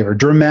your favor,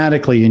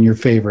 dramatically in your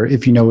favor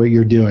if you know what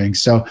you're doing.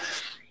 So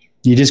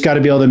you just got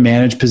to be able to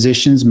manage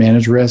positions,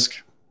 manage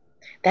risk.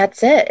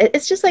 That's it.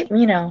 It's just like,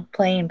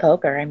 playing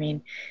poker. I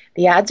mean,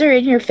 the odds are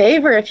in your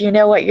favor if you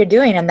know what you're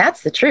doing. And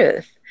that's the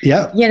truth.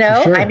 Yeah.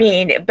 Sure. I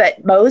mean,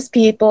 but most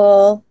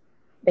people,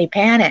 they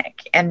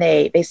panic and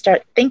they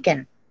start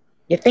thinking.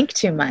 You think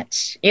too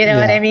much. You know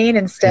what I mean?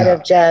 Instead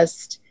of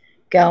just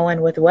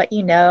going with what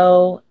you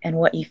know and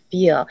what you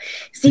feel.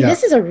 See,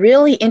 this is a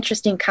really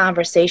interesting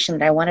conversation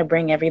that I want to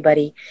bring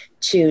everybody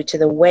to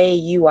the way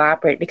you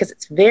operate, because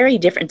it's very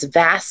different. It's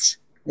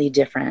vastly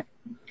different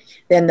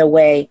than the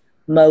way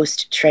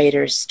most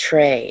traders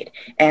trade.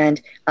 And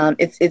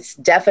it's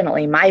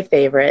definitely my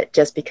favorite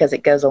just because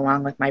it goes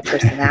along with my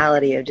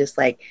personality of just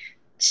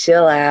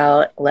chill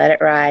out, let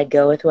it ride,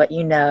 go with what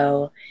you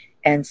know,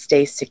 and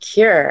stay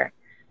secure.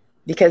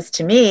 Because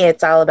to me,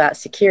 it's all about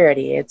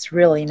security. It's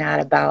really not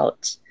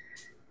about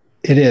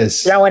It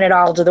is. throwing it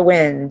all to the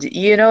wind.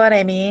 You know what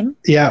I mean?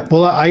 Yeah.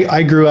 Well,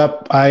 I grew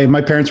up,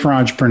 my parents were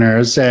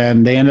entrepreneurs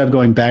and they ended up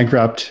going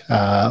bankrupt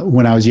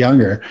when I was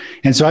younger.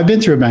 And so I've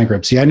been through a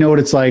bankruptcy. I know what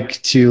it's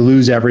like to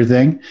lose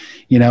everything.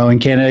 You know, in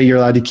Canada, you're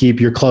allowed to keep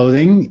your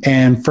clothing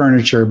and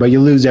furniture, but you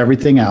lose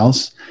everything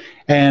else.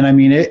 And I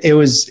mean, it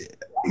was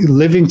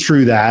living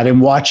through that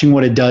and watching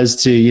what it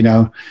does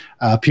to,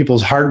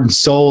 people's heart and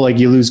soul. Like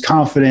you lose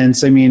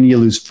confidence. I mean, you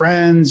lose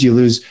friends, you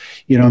lose,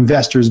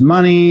 investors'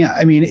 money.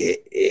 I mean,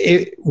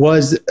 it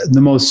was the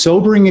most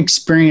sobering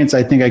experience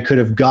I think I could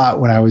have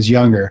got when I was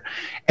younger.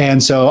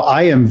 And so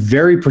I am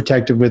very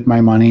protective with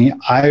my money.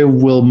 I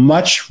will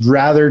much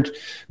rather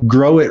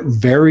grow it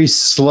very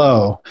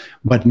slow,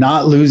 but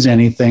not lose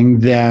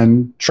anything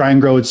than try and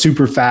grow it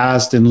super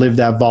fast and live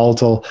that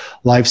volatile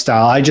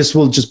lifestyle. I just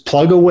will just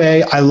plug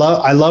away. I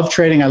love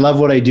trading. I love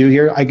what I do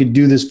here. I could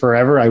do this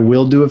forever. I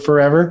will do it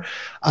forever.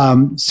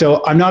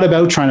 So I'm not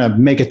about trying to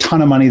make a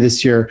ton of money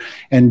this year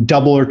and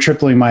double or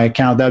tripling my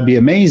account. That'd be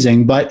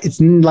amazing, but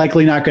it's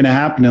likely not going to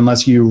happen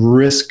unless you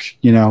risk,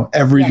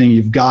 everything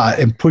you've got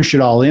and push it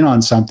all in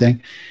on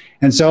something.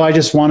 And so I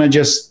just want to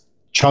just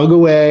chug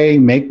away,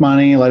 make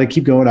money, let it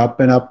keep going up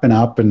and up and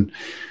up. And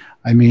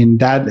I mean,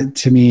 that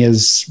to me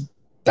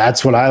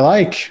that's what I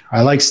like.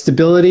 I like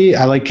stability.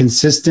 I like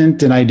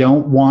consistent, and I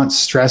don't want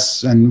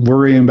stress and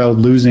worrying about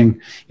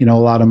losing, a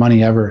lot of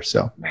money ever.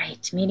 So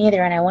right, me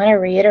neither. And I want to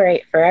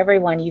reiterate for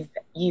everyone,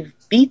 you've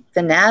beat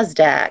the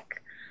NASDAQ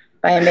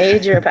by a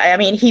major. I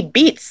mean, he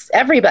beats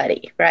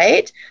everybody,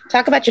 right?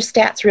 Talk about your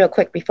stats real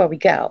quick before we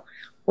go.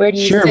 Where do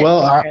you? Sure.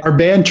 Well, our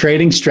band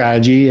trading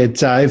strategy it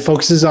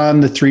focuses on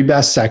the three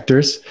best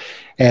sectors,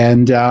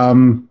 and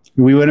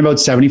we win about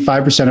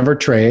 75% of our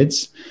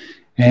trades,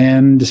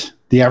 and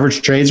the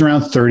average trades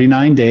around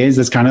 39 days.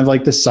 That's kind of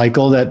like the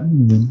cycle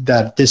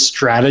that this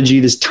strategy,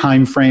 this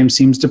time frame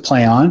seems to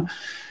play on.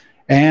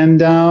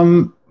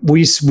 And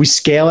we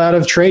scale out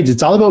of trades.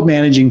 It's all about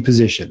managing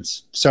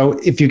positions. So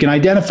if you can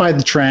identify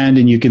the trend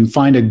and you can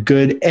find a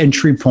good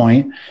entry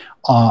point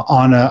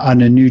on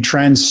a new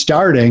trend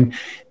starting,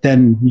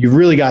 then you've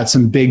really got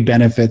some big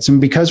benefits. And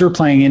because we're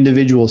playing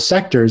individual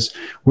sectors,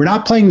 we're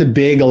not playing the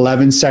big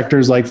 11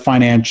 sectors like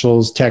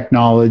financials,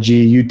 technology,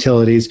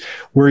 utilities.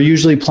 We're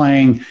usually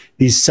playing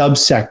these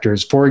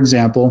subsectors. For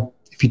example,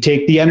 if you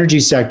take the energy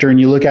sector and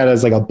you look at it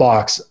as like a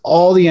box,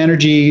 all the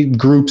energy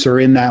groups are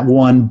in that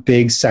one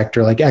big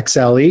sector like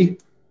XLE.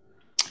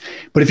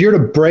 But if you were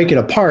to break it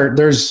apart,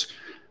 there's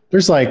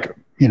like,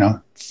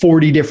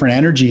 40 different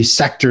energy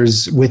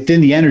sectors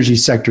within the energy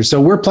sector.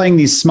 So we're playing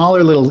these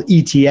smaller little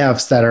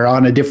ETFs that are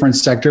on a different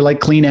sector,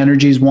 like clean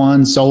energy is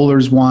one, solar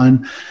is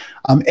one.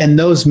 And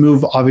those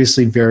move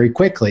obviously very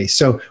quickly.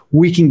 So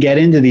we can get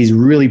into these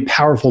really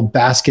powerful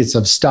baskets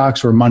of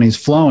stocks where money's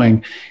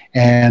flowing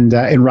and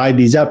ride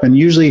these up. And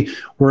usually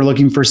we're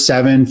looking for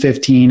 7,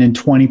 15, and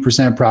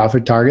 20%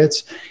 profit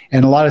targets.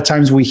 And a lot of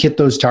times we hit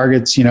those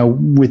targets,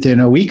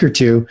 within a week or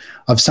two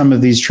of some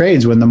of these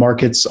trades when the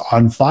market's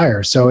on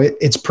fire. So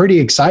it's pretty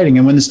exciting.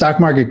 And when the stock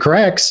market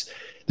corrects,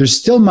 there's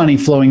still money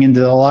flowing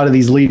into a lot of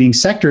these leading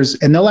sectors,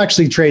 and they'll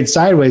actually trade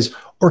sideways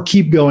or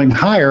keep going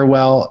higher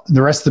while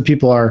the rest of the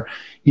people are,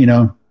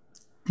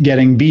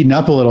 getting beaten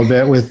up a little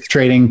bit with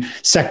trading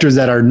sectors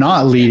that are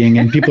not leading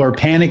and people are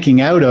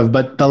panicking out of.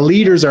 But the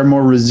leaders are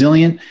more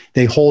resilient.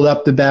 They hold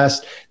up the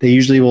best. They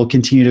usually will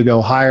continue to go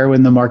higher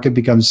when the market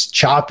becomes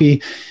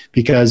choppy,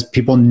 because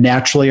people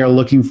naturally are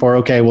looking for,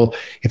 okay, well,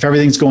 if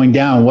everything's going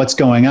down, what's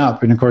going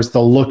up? And of course,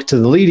 they'll look to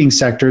the leading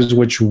sectors,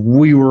 which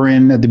we were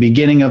in at the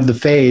beginning of the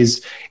phase.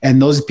 And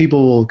those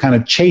people will kind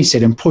of chase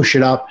it and push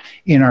it up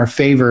in our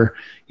favor,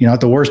 at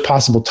the worst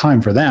possible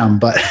time for them,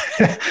 but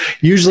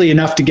usually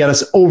enough to get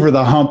us over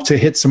the hump to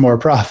hit some more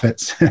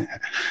profits.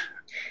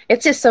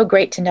 It's just so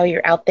great to know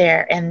you're out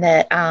there and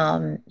that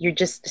you're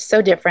just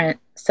so different,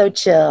 so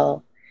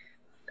chill,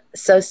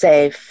 so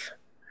safe,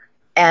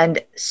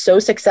 and so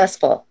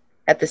successful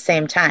at the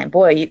same time.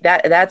 Boy,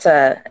 that's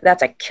a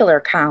killer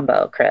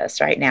combo,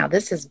 Chris, right now.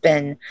 This has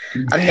been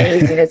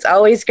amazing. It's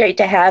always great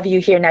to have you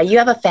here. Now, you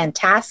have a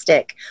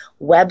fantastic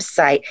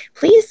website.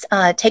 Please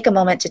take a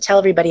moment to tell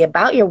everybody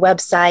about your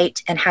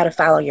website and how to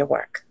follow your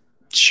work.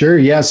 Sure.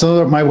 Yeah.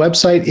 So my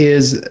website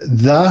is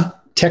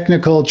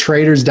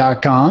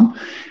thetechnicaltraders.com.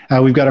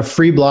 We've got a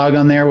free blog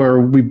on there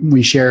where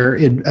we share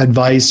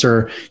advice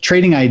or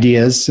trading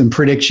ideas and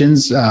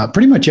predictions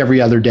pretty much every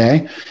other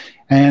day.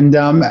 And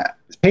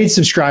paid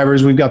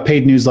subscribers, we've got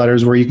paid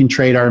newsletters where you can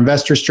trade our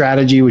investor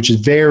strategy, which is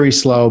very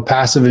slow,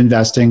 passive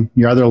investing.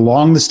 You're either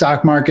long the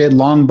stock market,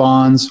 long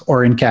bonds,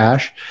 or in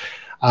cash.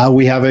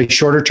 We have a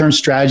shorter term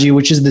strategy,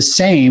 which is the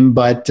same,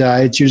 but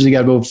it's usually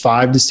got about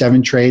 5 to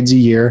 7 trades a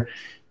year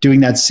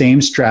doing that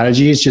same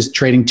strategy. It's just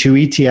trading 2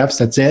 ETFs.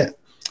 That's it.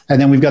 And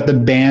then we've got the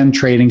band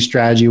trading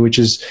strategy, which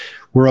is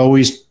we're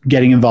always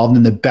getting involved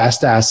in the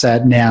best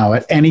asset now.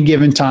 At any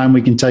given time,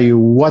 we can tell you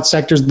what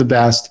sector is the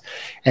best,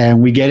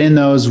 and we get in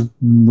those,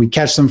 we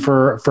catch them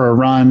for a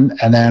run,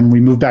 and then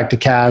we move back to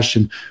cash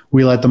and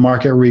we let the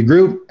market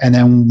regroup, and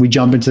then we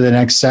jump into the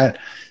next set.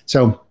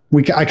 So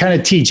I kind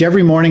of teach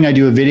every morning. I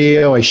do a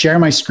video, I share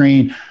my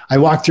screen, I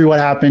walk through what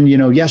happened,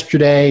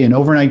 yesterday and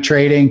overnight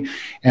trading.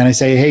 And I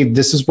say, hey,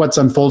 this is what's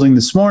unfolding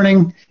this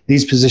morning.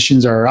 These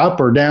positions are up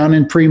or down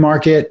in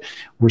pre-market.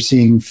 We're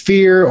seeing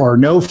fear or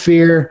no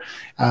fear.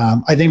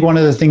 I think one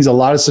of the things a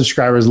lot of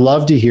subscribers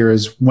love to hear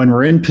is when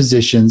we're in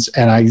positions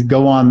and I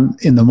go on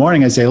in the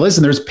morning, I say,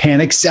 listen, there's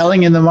panic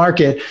selling in the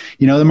market.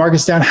 The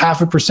market's down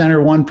 0.5%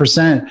 or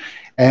 1%.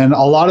 And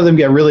a lot of them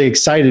get really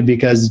excited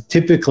because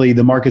typically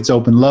the markets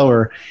open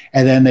lower,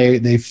 and then they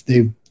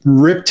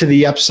rip to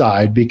the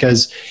upside,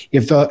 because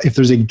if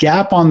there's a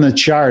gap on the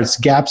charts,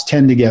 gaps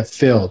tend to get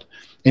filled.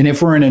 And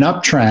if we're in an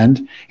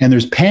uptrend and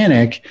there's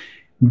panic,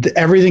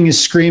 everything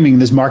is screaming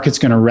this market's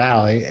going to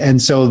rally.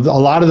 And so a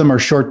lot of them are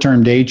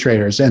short-term day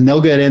traders, and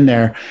they'll get in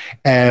there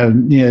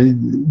and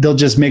they'll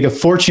just make a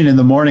fortune in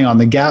the morning on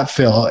the gap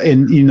fill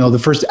in the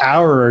first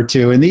hour or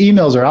two. And the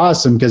emails are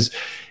awesome because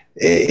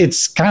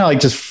it's kind of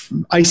like just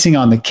icing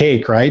on the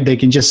cake, right? They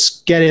can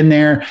just get in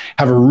there,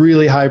 have a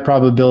really high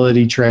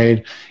probability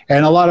trade.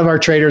 And a lot of our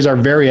traders are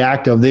very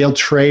active. They'll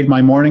trade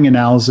my morning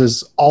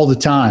analysis all the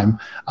time,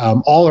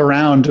 all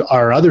around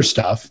our other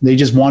stuff. They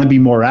just want to be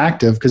more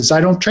active because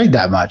I don't trade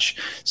that much.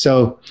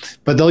 So,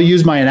 but they'll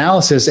use my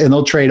analysis and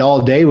they'll trade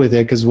all day with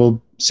it, because we'll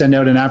send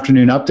out an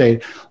afternoon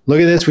update. Look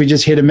at this. We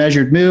just hit a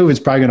measured move. It's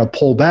probably going to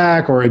pull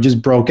back, or it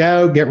just broke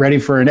out. Get ready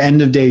for an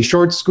end of day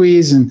short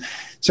squeeze. And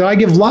so I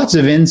give lots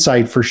of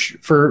insight for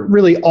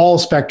really all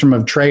spectrum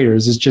of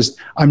traders. It's just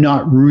I'm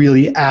not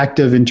really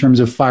active in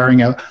terms of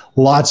firing out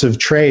lots of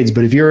trades.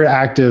 But if you're an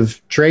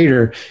active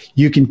trader,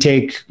 you can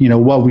take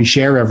what we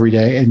share every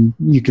day, and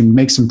you can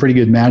make some pretty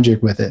good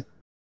magic with it.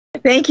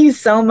 Thank you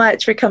so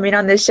much for coming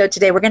on this show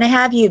today. We're going to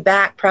have you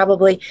back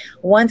probably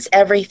once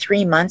every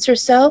 3 months or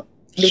so,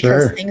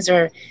 because things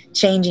are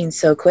changing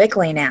so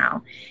quickly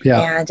now.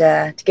 Yeah. And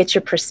to get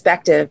your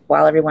perspective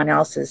while everyone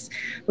else is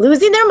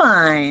losing their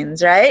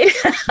minds, right?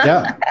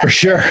 Yeah, for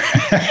sure.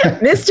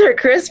 Mr.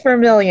 Chris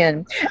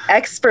VERMEULEN,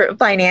 expert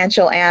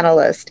financial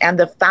analyst and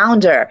the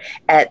founder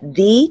at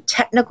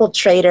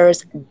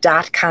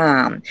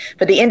thetechnicaltraders.com.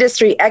 For the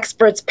Industry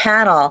Experts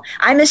panel,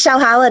 I'm Michelle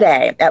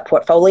Holliday at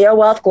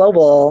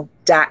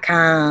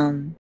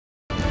PortfolioWealthGlobal.com.